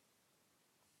say.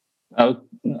 I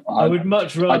would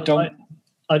much rather.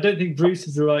 I don't think Bruce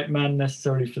is the right man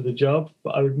necessarily for the job,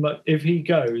 but I would if he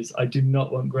goes, I do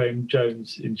not want Graham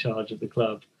Jones in charge of the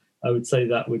club. I would say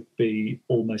that would be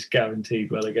almost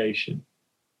guaranteed relegation.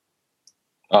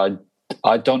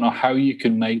 I don't know how you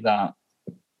can make that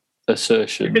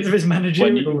assertion. Because of his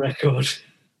managerial record.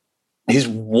 His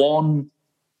one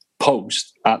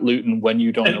post at Luton when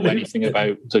you don't know anything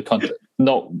about the content.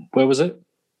 No, where was it?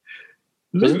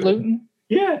 Was it Luton?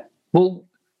 Yeah. Well,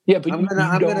 yeah, but you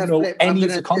don't know any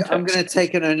of the context. I'm going to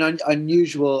take an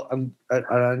unusual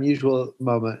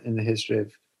moment in the history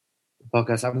of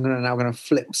podcast. I'm gonna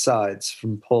flip sides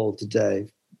from Paul to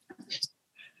Dave.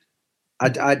 I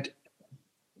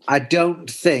don't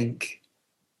think.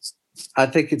 I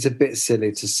think it's a bit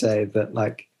silly to say that,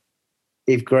 like,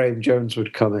 if Graham Jones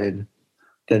would come in,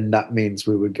 then that means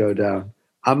we would go down.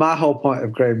 And my whole point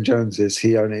of Graham Jones is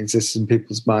he only exists in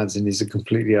people's minds and he's a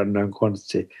completely unknown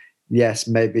quantity. Yes,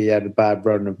 maybe he had a bad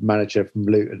run of manager from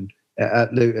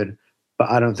at Luton, but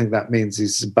I don't think that means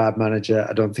he's a bad manager.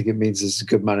 I don't think it means he's a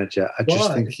good manager. I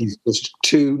just think he's just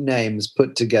two names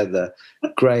put together,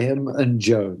 Graham and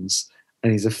Jones,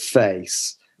 and he's a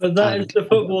face. But that is the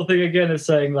football thing again of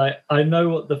saying, like, I know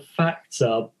what the facts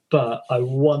are, but I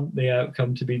want the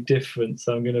outcome to be different,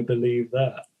 so I'm going to believe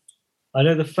that. I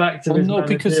know the facts of his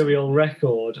managerial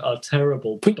record are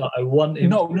terrible, but I want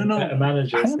him to be a better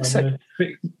manager, so I'm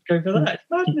going to go for that. It's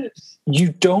madness.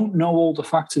 You don't know all the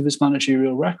facts of his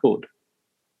managerial record.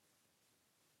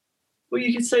 Well,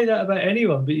 you can say that about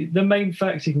anyone, but the main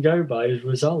fact you can go by is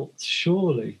results,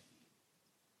 surely.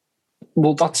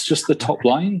 Well, that's just the top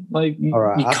line. Like, you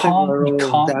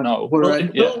can't know.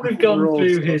 We've gone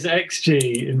through his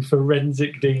XG in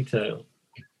forensic detail.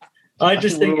 I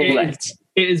just think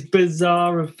it is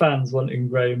bizarre of fans wanting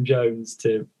Graham Jones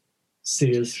to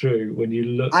see us through when you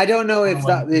look. I don't know if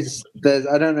that is.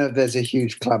 I don't know if there's a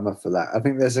huge clamour for that. I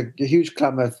think there's a huge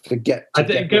clamour to get.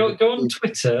 Go on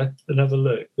Twitter and have a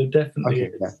look. There definitely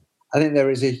is. Yeah. I think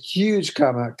there is a huge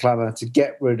clamour to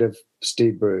get rid of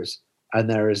Steve Bruce, and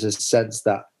there is a sense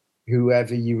that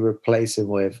whoever you replace him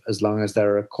with, as long as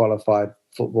they're a qualified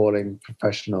footballing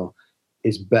professional,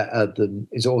 is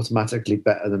automatically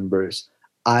better than Bruce.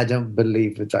 I don't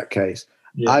believe with that case.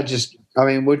 Yeah.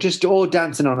 We're just all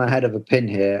dancing on the head of a pin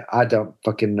here. I don't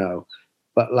fucking know.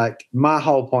 But, like, my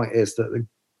whole point is that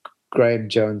Graham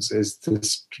Jones is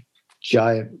this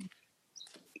giant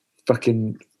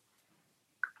fucking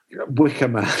wicker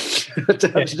man. I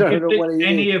don't know what he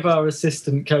any is. of our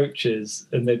assistant coaches,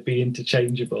 and they'd be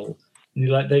interchangeable. And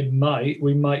you're like,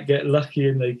 we might get lucky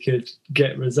and they could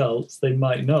get results. They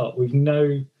might not. We've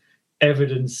no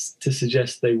evidence to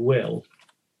suggest they will.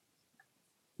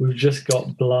 We've just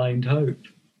got blind hope.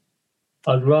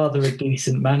 I'd rather a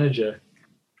decent manager.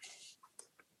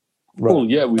 Right. Well,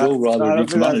 yeah, we'd all rather a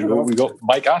decent manager, but we got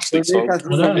Mike Ashley.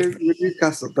 With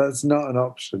Newcastle, that's not an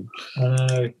option. I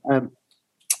know.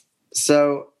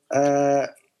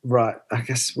 Right, I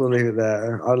guess we'll leave it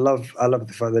there. I love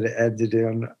the fact that it ended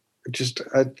on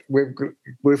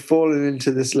we're falling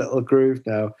into this little groove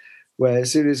now, where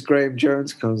as soon as Graham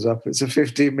Jones comes up, it's a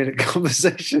 15-minute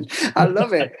conversation. I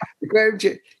love it. Graham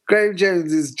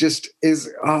Jones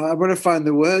I'm going to find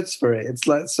the words for it. It's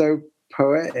like so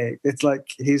poetic. It's like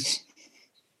it's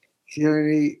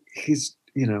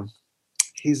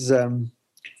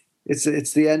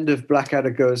the end of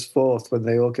Blackadder Goes Forth when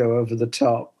they all go over the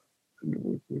top.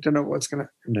 We don't know what's going to...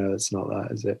 No, it's not that,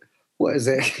 is it? What is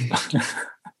it?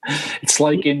 It's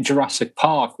like in Jurassic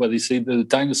Park where they see the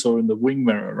dinosaur in the wing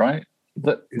mirror, right?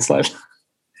 It's like...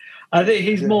 I think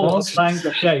he's more blank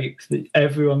shape that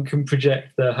everyone can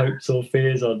project their hopes or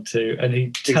fears onto, and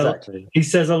he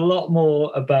says a lot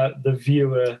more about the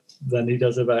viewer than he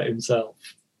does about himself.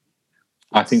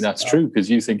 I think that's true, because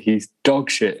you think he's dog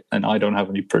shit and I don't have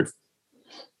any proof.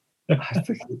 I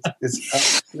think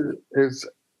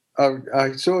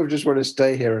I sort of just want to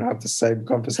stay here and have the same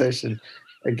conversation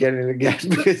again and again,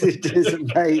 because it is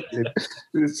amazing,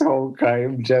 this whole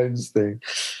Graham Jones thing.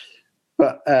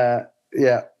 But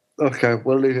yeah, okay,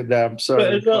 we'll leave it there. I'm sorry.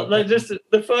 But it's not like just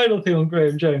the final thing on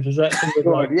Graham Jones is actually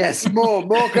yes, more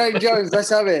Graham Jones. Let's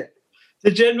have it.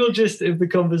 The general gist of the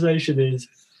conversation is,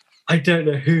 I don't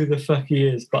know who the fuck he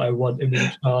is, but I want him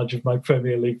in charge of my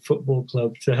Premier League football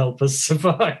club to help us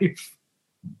survive.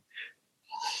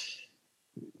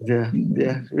 Yeah.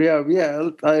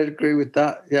 I agree with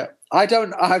that. Yeah, I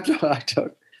don't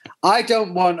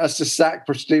want us to sack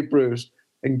Steve Bruce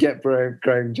and get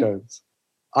Graham Jones.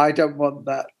 I don't want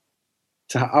that.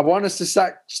 I want us to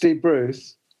sack Steve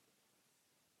Bruce,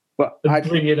 but I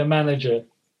bring in a manager.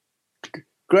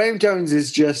 Graham Jones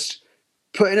is just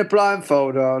putting a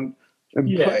blindfold on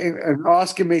and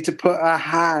asking me to put a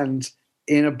hand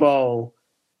in a bowl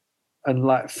and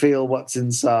like feel what's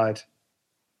inside.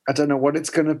 I don't know what it's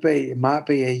going to be. It might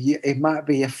be a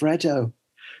Fredo.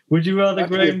 Would you rather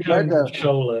Graham Jones or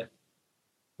Scholler?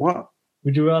 What?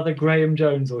 Would you rather Graham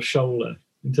Jones or Scholler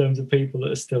in terms of people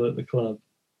that are still at the club?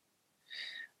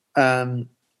 I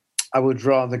would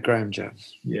rather Graham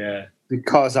Jones. Yeah.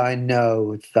 Because I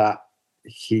know that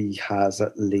he has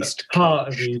at least... Part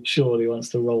of you surely wants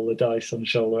to roll the dice on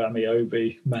Scholler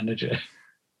Amiobi manager.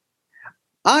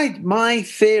 My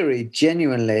theory,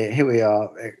 genuinely, here we are.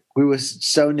 We were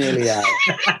so nearly out.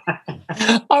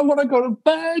 I want to go to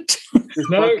bed. This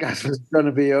podcast was going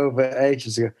to be over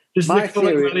ages ago. This My is the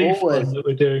comic theory relief always- one that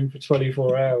we're doing for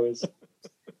 24 hours.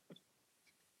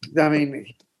 I mean,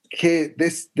 here,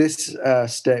 this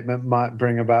statement might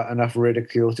bring about enough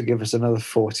ridicule to give us another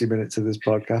 40 minutes of this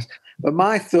podcast. But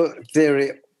my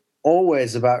theory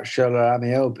always about Shola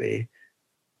Ameobi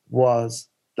was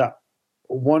that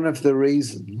one of the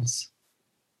reasons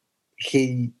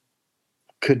he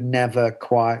could never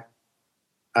quite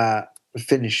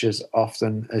finish as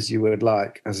often as you would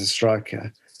like as a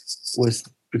striker was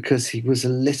because he was a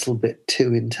little bit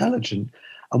too intelligent.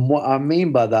 And what I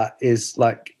mean by that is,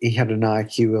 like, he had an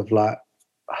IQ of like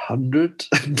 100.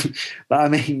 But I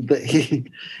mean that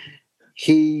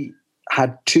he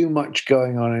had too much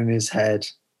going on in his head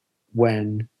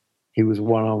when he was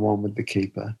one-on-one with the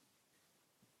keeper.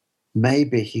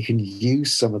 Maybe he can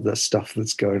use some of the stuff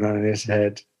that's going on in his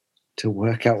head to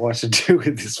work out what to do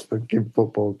with this fucking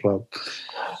football club.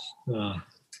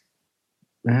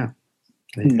 Yeah.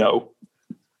 No.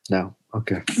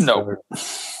 Okay. No.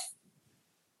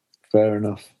 Fair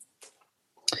enough.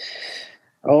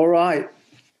 All right.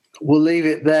 We'll leave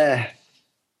it there.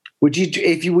 Would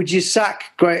you sack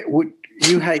Would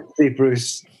you hate Steve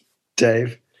Bruce,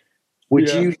 Dave?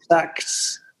 Would you sack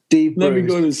Steve Bruce? Let me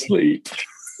go to sleep.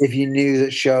 If you knew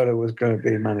that Shola was going to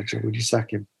be manager, would you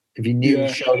sack him? If you knew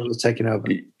Shola was taking over?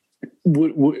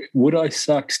 Would I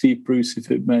sack Steve Bruce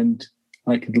if it meant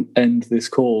I could end this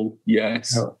call?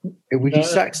 Yes. No. Would you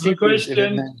sack Steve Bruce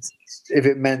if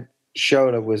it meant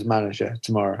Shola was manager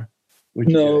tomorrow?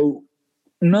 Would you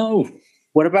No.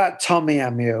 What about Tommy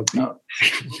Ameobi?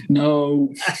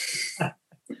 No.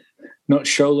 Not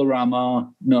Shola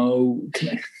Rama. No.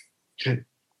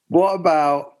 What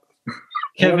about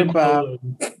Kevin What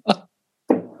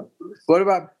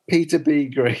about Peter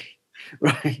Beagrie?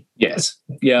 Right. Yes.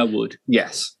 Yeah, I would.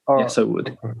 Yes. Yes, I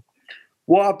would.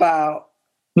 What about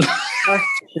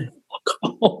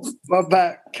what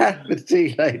about Catherine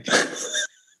Seeley?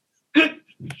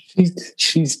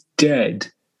 She's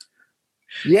dead.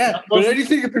 Yeah, but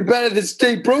anything could be better than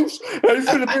Steve Bruce.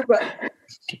 Anything could be better.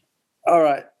 All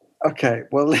right. Okay.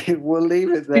 Well, we'll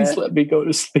leave it there. Please let me go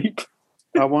to sleep.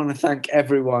 I want to thank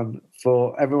everyone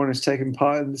who's taken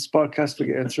part in this podcast for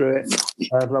getting through it.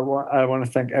 I want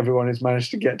to thank everyone who's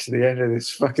managed to get to the end of this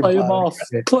fucking Play him off.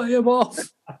 Play him off.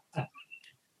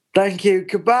 Thank you.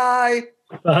 Goodbye.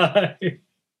 Bye.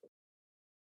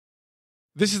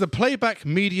 This is a Playback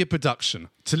Media production.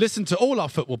 To listen to all our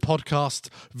football podcasts,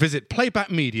 visit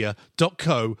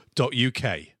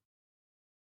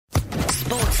playbackmedia.co.uk.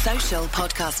 Sports Social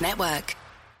Podcast Network.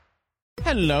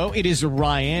 Hello, it is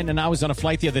Ryan, and I was on a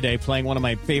flight the other day playing one of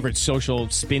my favorite social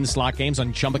spin slot games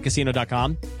on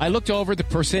ChumbaCasino.com. I looked over at the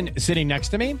person sitting next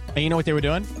to me, and you know what they were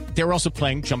doing? They were also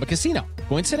playing Chumba Casino.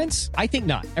 Coincidence? I think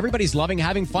not. Everybody's loving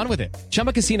having fun with it.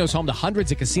 Chumba Casino is home to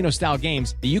hundreds of casino-style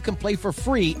games that you can play for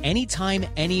free anytime,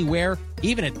 anywhere,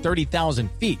 even at 30,000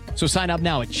 feet. So sign up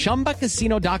now at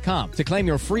ChumbaCasino.com to claim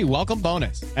your free welcome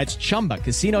bonus. That's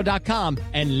ChumbaCasino.com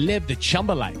and live the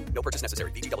Chumba life. No purchase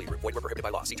necessary. VGW. Void where prohibited by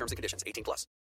law. See terms and conditions. 18+.